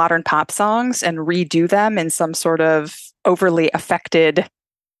take modern pop songs and redo them in some sort of overly affected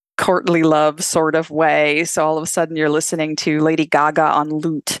courtly love sort of way. So all of a sudden you're listening to Lady Gaga on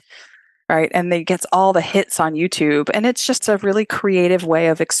lute, right? And they gets all the hits on YouTube. And it's just a really creative way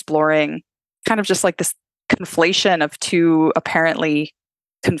of exploring kind of just like this conflation of two apparently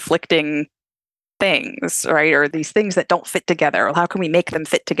conflicting things, right? Or these things that don't fit together. Or how can we make them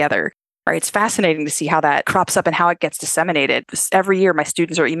fit together? Right? It's fascinating to see how that crops up and how it gets disseminated. Every year, my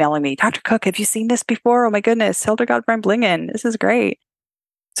students are emailing me, Dr. Cook, have you seen this before? Oh my goodness, Hildegard von Bingen, this is great.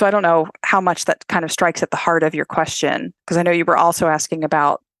 So I don't know how much that kind of strikes at the heart of your question, because I know you were also asking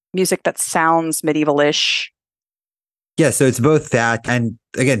about music that sounds medieval-ish. Yeah, so it's both that and,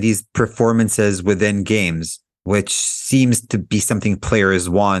 again, these performances within games, which seems to be something players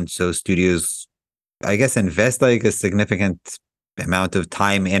want. So studios, I guess, invest like a significant amount of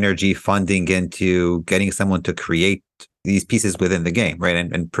time, energy, funding into getting someone to create these pieces within the game, right?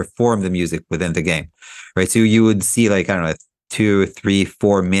 And perform the music within the game, right? So you would see like, I don't know, 2, 3,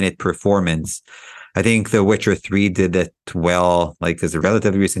 4 minute performance. I think The Witcher 3 did that well, like as a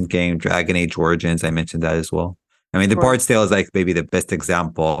relatively recent game, Dragon Age Origins, I mentioned that as well. I mean, the Bard's Tale is like maybe the best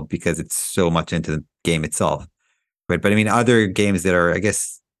example because it's so much into the game itself, right? But I mean, other games that are, I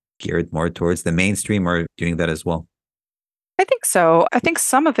guess, geared more towards the mainstream are doing that as well. I think so. I think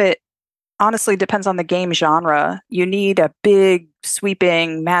some of it honestly depends on the game genre. You need a big,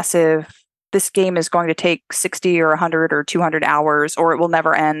 sweeping, massive, this game is going to take 60 or 100 or 200 hours or it will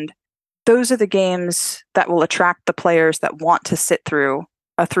never end. Those are the games that will attract the players that want to sit through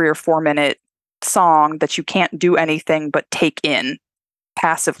a 3 or 4 minute song that you can't do anything but take in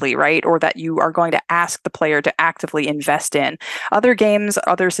passively, right? Or that you are going to ask the player to actively invest in. Other games,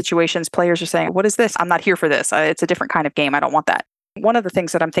 other situations, players are saying, what is this? I'm not here for this. It's a different kind of game. I don't want that. One of the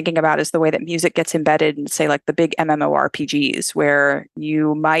things that I'm thinking about is the way that music gets embedded in, say, like the big MMORPGs, where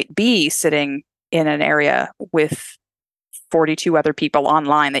you might be sitting in an area with 42 other people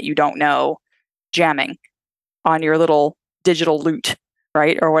online that you don't know, jamming on your little digital lute,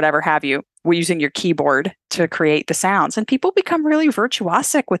 right? Or whatever have you, using your keyboard to create the sounds. And people become really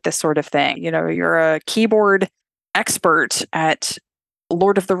virtuosic with this sort of thing. You know, you're a keyboard expert at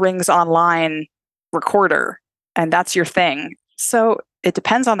Lord of the Rings Online recorder, and that's your thing. So it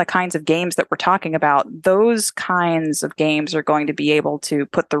depends on the kinds of games that we're talking about. Those kinds of games are going to be able to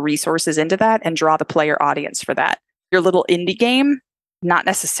put the resources into that and draw the player audience for that. Your little indie game, not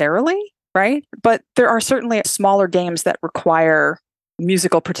necessarily, right? But there are certainly smaller games that require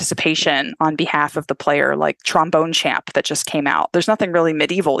musical participation on behalf of the player, like Trombone Champ that just came out. There's nothing really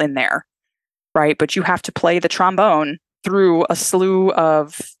medieval in there, right? But you have to play the trombone through a slew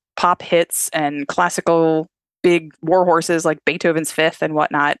of pop hits and classical big war horses like Beethoven's Fifth and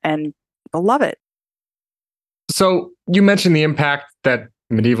whatnot, and they'll love it. So you mentioned the impact that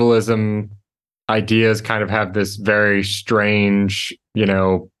medievalism ideas kind of have this very strange,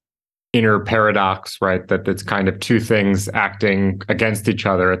 inner paradox, right? That it's kind of two things acting against each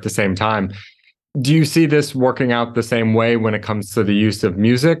other at the same time. Do you see this working out the same way when it comes to the use of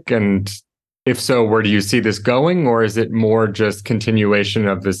music? And if so, where do you see this going? Or is it more just continuation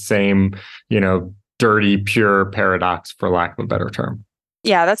of the same, dirty, pure paradox, for lack of a better term?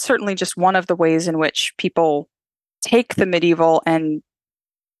 Yeah, that's certainly just one of the ways in which people take the medieval and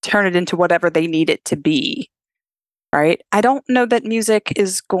turn it into whatever they need it to be, right? I don't know that music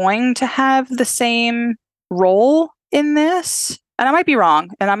is going to have the same role in this. And I might be wrong,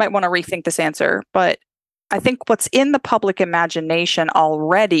 and I might want to rethink this answer, but I think what's in the public imagination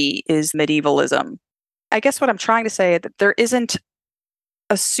already is medievalism. I guess what I'm trying to say is that there isn't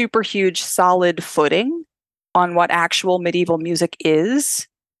a super huge solid footing on what actual medieval music is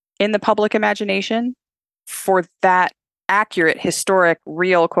in the public imagination for that accurate, historic,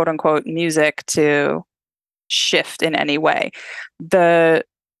 real, quote unquote, music to shift in any way. The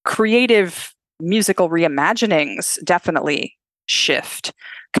creative musical reimaginings definitely shift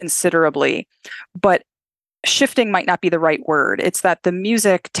considerably, but shifting might not be the right word. It's that the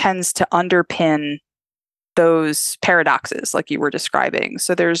music tends to underpin those paradoxes like you were describing.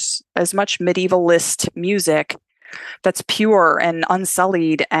 So there's as much medievalist music that's pure and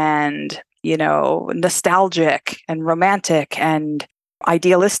unsullied and, nostalgic and romantic and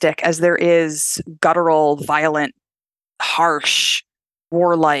idealistic as there is guttural, violent, harsh,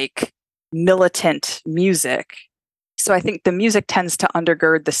 warlike, militant music. So I think the music tends to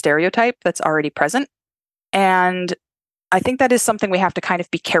undergird the stereotype that's already present. And I think that is something we have to kind of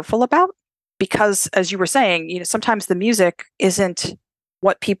be careful about because, as you were saying, sometimes the music isn't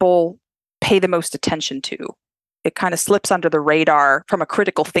what people pay the most attention to. It kind of slips under the radar from a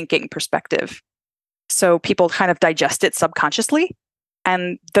critical thinking perspective. So people kind of digest it subconsciously.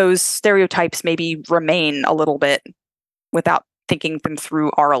 And those stereotypes maybe remain a little bit without thinking them through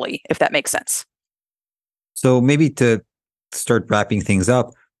orally, if that makes sense. So maybe to start wrapping things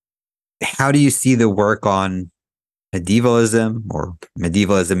up, how do you see the work on medievalism or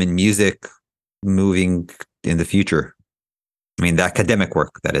medievalism in music moving in the future? I mean, the academic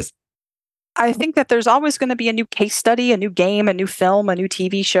work, that is. I think that there's always going to be a new case study, a new game, a new film, a new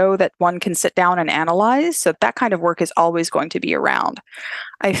TV show that one can sit down and analyze. So that kind of work is always going to be around.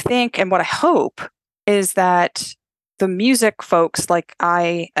 I think, and what I hope, is that the music folks like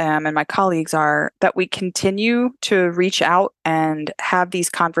I am and my colleagues are, that we continue to reach out and have these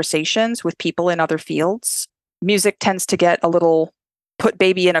conversations with people in other fields. Music tends to get a little put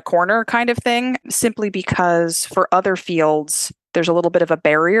baby in a corner kind of thing, simply because for other fields, there's a little bit of a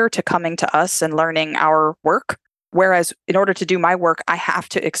barrier to coming to us and learning our work. Whereas in order to do my work, I have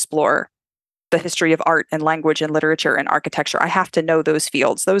to explore the history of art and language and literature and architecture. I have to know those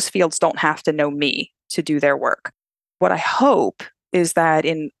fields. Those fields don't have to know me to do their work. What I hope is that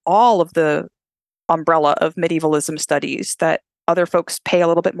in all of the umbrella of medievalism studies, that other folks pay a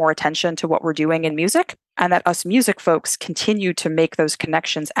little bit more attention to what we're doing in music, and that us music folks continue to make those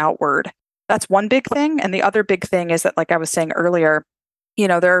connections outward. That's one big thing. And the other big thing is that, like I was saying earlier,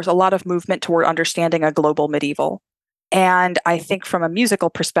 there's a lot of movement toward understanding a global medieval. And I think from a musical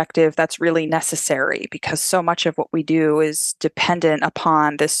perspective, that's really necessary, because so much of what we do is dependent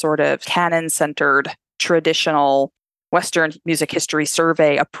upon this sort of canon-centered, traditional Western music history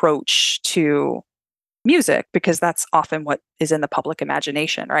survey approach to music, because that's often what is in the public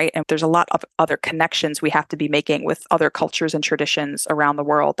imagination, right? And there's a lot of other connections we have to be making with other cultures and traditions around the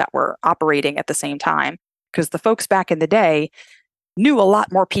world that we're operating at the same time. Because the folks back in the day knew a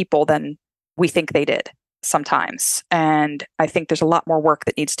lot more people than we think they did sometimes. And I think there's a lot more work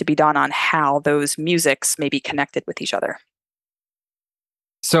that needs to be done on how those musics may be connected with each other.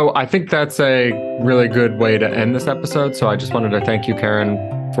 So I think that's a really good way to end this episode. So I just wanted to thank you, Karen,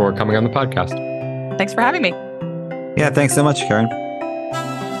 for coming on the podcast. Thanks for having me. Yeah, thanks so much, Karen.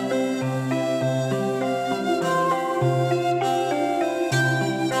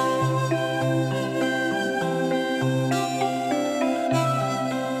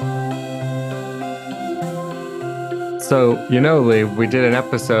 So, Lee, we did an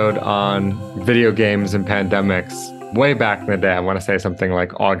episode on video games and pandemics way back in the day. I want to say something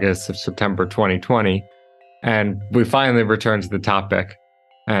like August of September 2020. And we finally returned to the topic.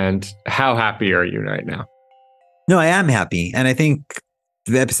 And how happy are you right now? No, I am happy. And I think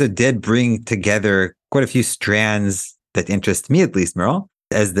the episode did bring together quite a few strands that interest me, at least, Merle,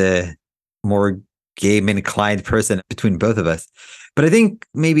 as the more game-inclined person between both of us. But I think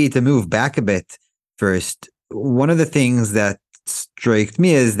maybe to move back a bit first, one of the things that struck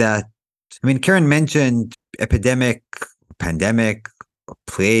me is that, Karen mentioned epidemic, pandemic,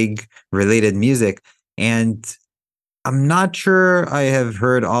 plague-related music, and I'm not sure I have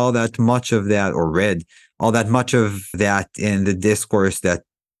heard all that much of that or read all that much of that in the discourse that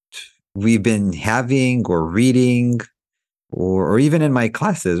we've been having or reading or even in my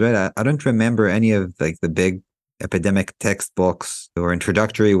classes, right? I don't remember any of the big epidemic textbooks or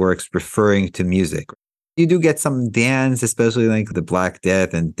introductory works referring to music. You do get some dance, especially like the Black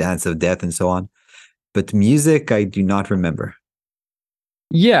Death and Dance of Death and so on. But music, I do not remember.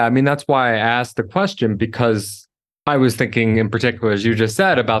 Yeah, that's why I asked the question, because I was thinking in particular, as you just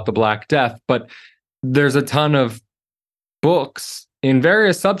said, about the Black Death, but there's a ton of books in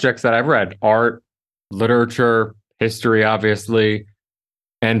various subjects that I've read: art, literature, history, obviously,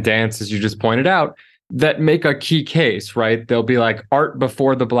 and dance, as you just pointed out, that make a key case, right? They'll be like art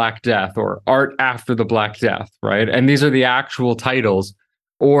before the Black Death or art after the Black Death, right? And these are the actual titles.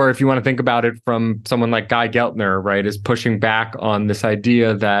 Or if you want to think about it from someone like Guy Geltner, right, is pushing back on this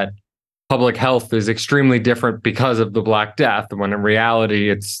idea that public health is extremely different because of the Black Death, when in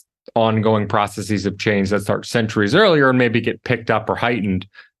reality, it's ongoing processes of change that start centuries earlier and maybe get picked up or heightened,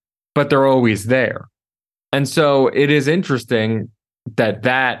 but they're always there. And so it is interesting that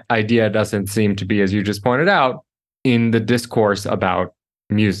that idea doesn't seem to be, as you just pointed out, in the discourse about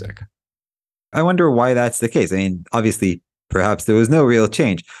music. I wonder why that's the case. Obviously, perhaps there was no real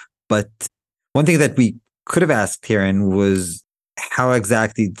change, but one thing that we could have asked Karen was, how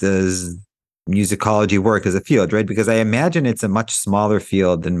exactly does musicology work as a field, right? Because I imagine it's a much smaller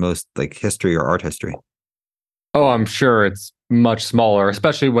field than most history or art history. Oh, I'm sure it's much smaller,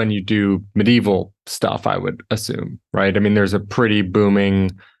 especially when you do medieval stuff, I would assume, right? There's a pretty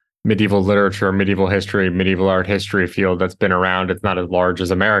booming medieval literature, medieval history, medieval art history field that's been around. It's not as large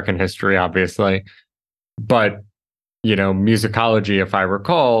as American history, obviously, but musicology, if I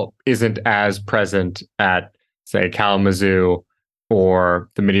recall, isn't as present at, say, Kalamazoo or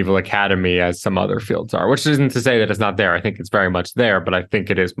the Medieval Academy as some other fields are, which isn't to say that it's not there. I think it's very much there, but I think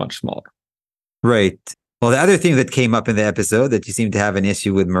it is much smaller. Right. Well, the other thing that came up in the episode that you seem to have an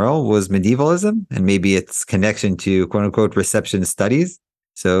issue with, Merle, was medievalism and maybe its connection to quote unquote reception studies.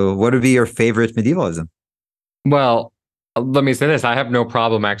 So, what would be your favorite medievalism? Well, let me say this. I have no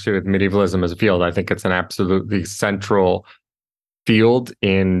problem actually with medievalism as a field. I think it's an absolutely central field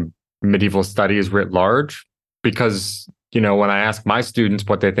in medieval studies writ large because, when I ask my students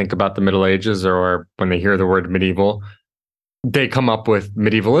what they think about the Middle Ages or when they hear the word medieval, they come up with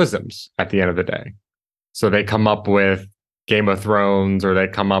medievalisms at the end of the day. So they come up with Game of Thrones, or they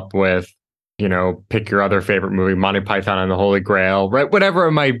come up with, pick your other favorite movie, Monty Python and the Holy Grail, right? Whatever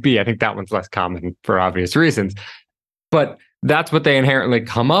it might be. I think that one's less common for obvious reasons. But that's what they inherently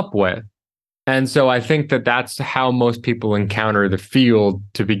come up with. And so I think that that's how most people encounter the field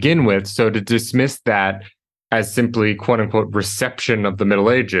to begin with. So to dismiss that as simply, quote unquote, reception of the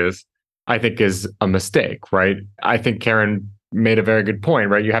Middle Ages, I think is a mistake, right? I think Karen made a very good point,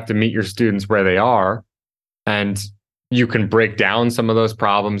 right? You have to meet your students where they are, and you can break down some of those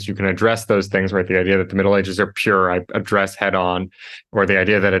problems. You can address those things, right? The idea that the Middle Ages are pure, I address head on, or the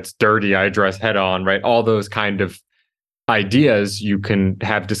idea that it's dirty, I address head on, right? All those kind of ideas you can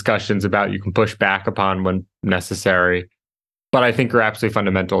have discussions about, you can push back upon when necessary. But I think are absolutely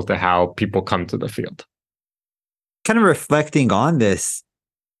fundamental to how people come to the field. Kind of reflecting on this,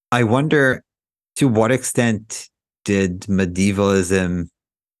 I wonder to what extent did medievalism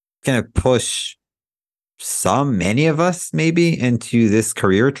kind of push many of us maybe into this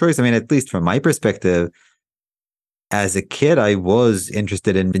career choice? I mean, at least from my perspective, as a kid, I was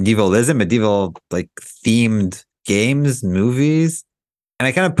interested in medievalism, medieval like themed games, movies, and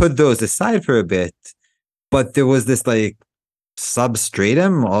I kind of put those aside for a bit. But there was this like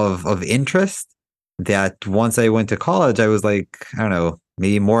substratum of interest that once I went to college, I was like, I don't know,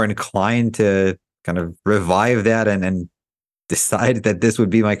 maybe more inclined to kind of revive that and decide that this would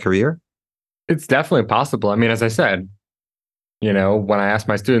be my career. It's definitely possible. I mean, as I said, when I ask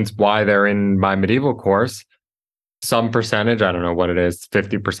my students why they're in my medieval course, some percentage, I don't know what it is,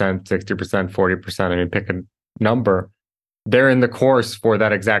 50%, 60%, 40%, I mean, pick a number, they're in the course for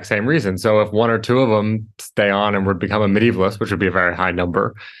that exact same reason. So if one or two of them stay on and would become a medievalist, which would be a very high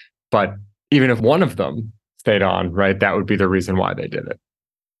number, but even if one of them stayed on, right, that would be the reason why they did it.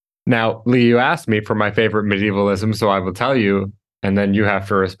 Now, Lee, you asked me for my favorite medievalism, so I will tell you, and then you have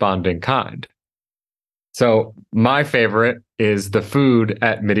to respond in kind. So my favorite is the food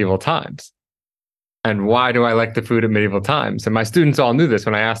at medieval times. And why do I like the food at medieval times? And my students all knew this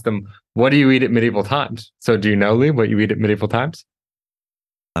when I asked them, what do you eat at medieval times? So do you know, Lee, what you eat at medieval times?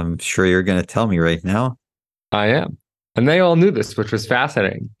 I'm sure you're going to tell me right now. I am. And they all knew this, which was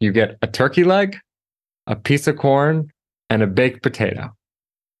fascinating. You get a turkey leg, a piece of corn, and a baked potato.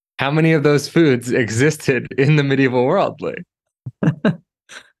 How many of those foods existed in the medieval world, Lee?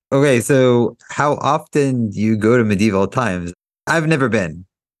 Okay, so how often do you go to medieval times? I've never been.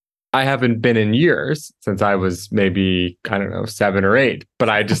 I haven't been in years, since I was maybe, 7 or 8, but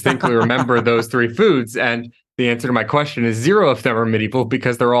I distinctly remember those 3 foods. And the answer to my question is 0 of them are medieval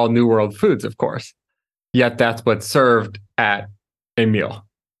because they're all New World foods, of course. Yet that's what's served at a meal.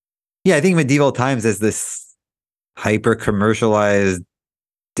 Yeah, I think medieval times is this hyper commercialized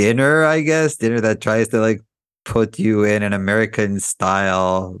dinner, I guess, dinner that tries to like put you in an American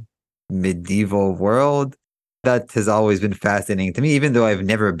style medieval world. That has always been fascinating to me, even though I've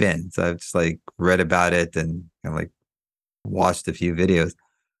never been. So I've just like read about it and kind of like watched a few videos.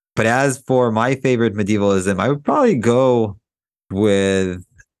 But as for my favorite medievalism, I would probably go with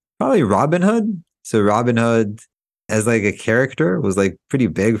probably Robin Hood. So Robin Hood as like a character was like pretty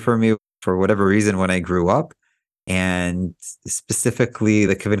big for me for whatever reason when I grew up. And specifically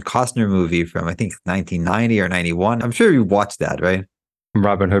the Kevin Costner movie from I think 1990 or 91. I'm sure you watched that, right?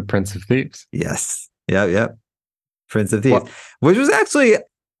 Robin Hood, Prince of Thieves. Yes. Yep. Prince of Thieves, which was actually,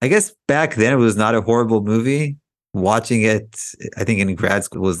 I guess back then it was not a horrible movie. Watching it, I think in grad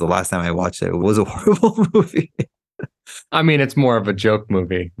school was the last time I watched it. It was a horrible movie. I mean, it's more of a joke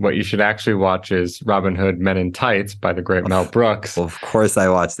movie. What you should actually watch is Robin Hood, Men in Tights by the great Mel Brooks. Well, of course I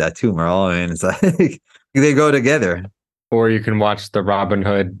watched that too, Merle. I mean, it's like they go together. Or you can watch the Robin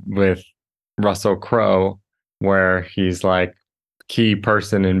Hood with Russell Crowe, where he's like key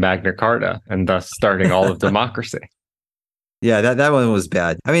person in Magna Carta and thus starting all of democracy. Yeah, that one was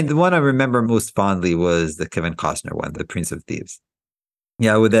bad. I mean, the one I remember most fondly was the Kevin Costner one, The Prince of Thieves.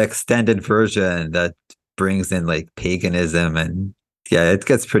 Yeah, with the extended version that brings in like paganism and yeah, it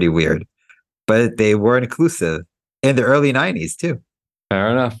gets pretty weird. But they were inclusive. In the early 90s, too.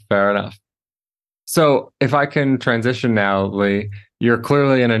 Fair enough. Fair enough. So if I can transition now, Lee, you're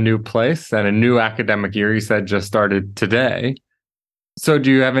clearly in a new place and a new academic year, you said just started today. So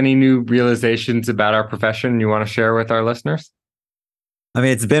do you have any new realizations about our profession you want to share with our listeners? I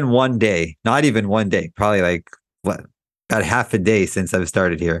mean, it's been one day, not even one day, probably like about half a day since I've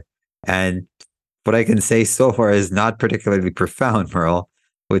started here. And what I can say so far is not particularly profound, Merle,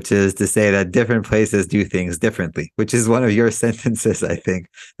 which is to say that different places do things differently, which is one of your sentences, I think,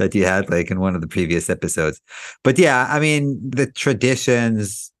 that you had like in one of the previous episodes. But yeah, I mean, the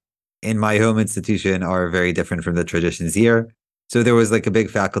traditions in my home institution are very different from the traditions here. So there was like a big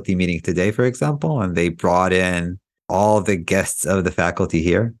faculty meeting today, for example, and they brought in all the guests of the faculty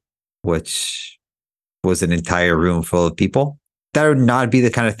here, which was an entire room full of people. That would not be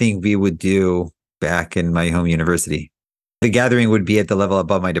the kind of thing we would do back in my home university. The gathering would be at the level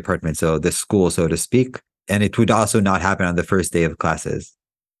above my department, so the school, so to speak. And it would also not happen on the first day of classes.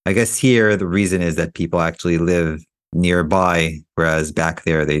 I guess here, the reason is that people actually live nearby, whereas back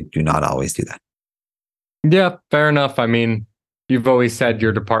there, they do not always do that. Yeah, fair enough. I mean, you've always said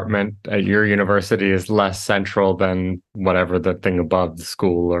your department at your university is less central than whatever the thing above the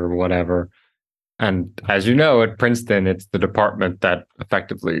school or whatever. And as you know, at Princeton, it's the department that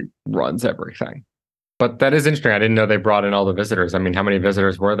effectively runs everything. But that is interesting. I didn't know they brought in all the visitors. I mean, how many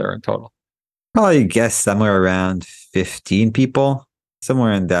visitors were there in total? Probably guess somewhere around 15 people,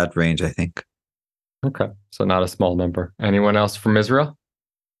 somewhere in that range, I think. Okay, so not a small number. Anyone else from Israel?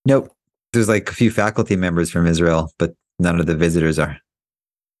 Nope. There's like a few faculty members from Israel, but none of the visitors are.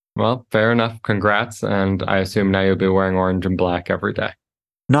 Well, fair enough. Congrats. And I assume now you'll be wearing orange and black every day.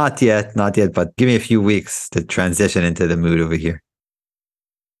 Not yet, but give me a few weeks to transition into the mood over here.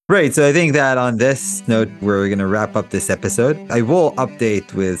 Right, so I think that on this note, we're going to wrap up this episode. I will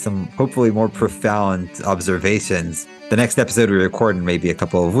update with some hopefully more profound observations. The next episode we record in maybe a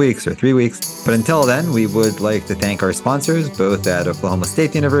couple of weeks or 3 weeks. But until then, we would like to thank our sponsors, both at Oklahoma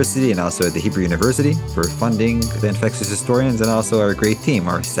State University and also at the Hebrew University, for funding the Infectious Historians, and also our great team,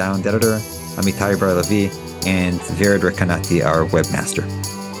 our sound editor, Amitai Bar-Levi, and Vered Rekanati, our webmaster.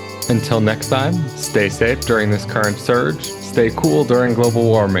 Until next time, stay safe during this current surge, stay cool during global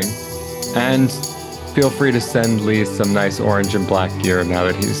warming, and feel free to send Lee some nice orange and black gear now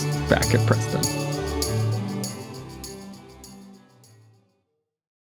that he's back at Princeton.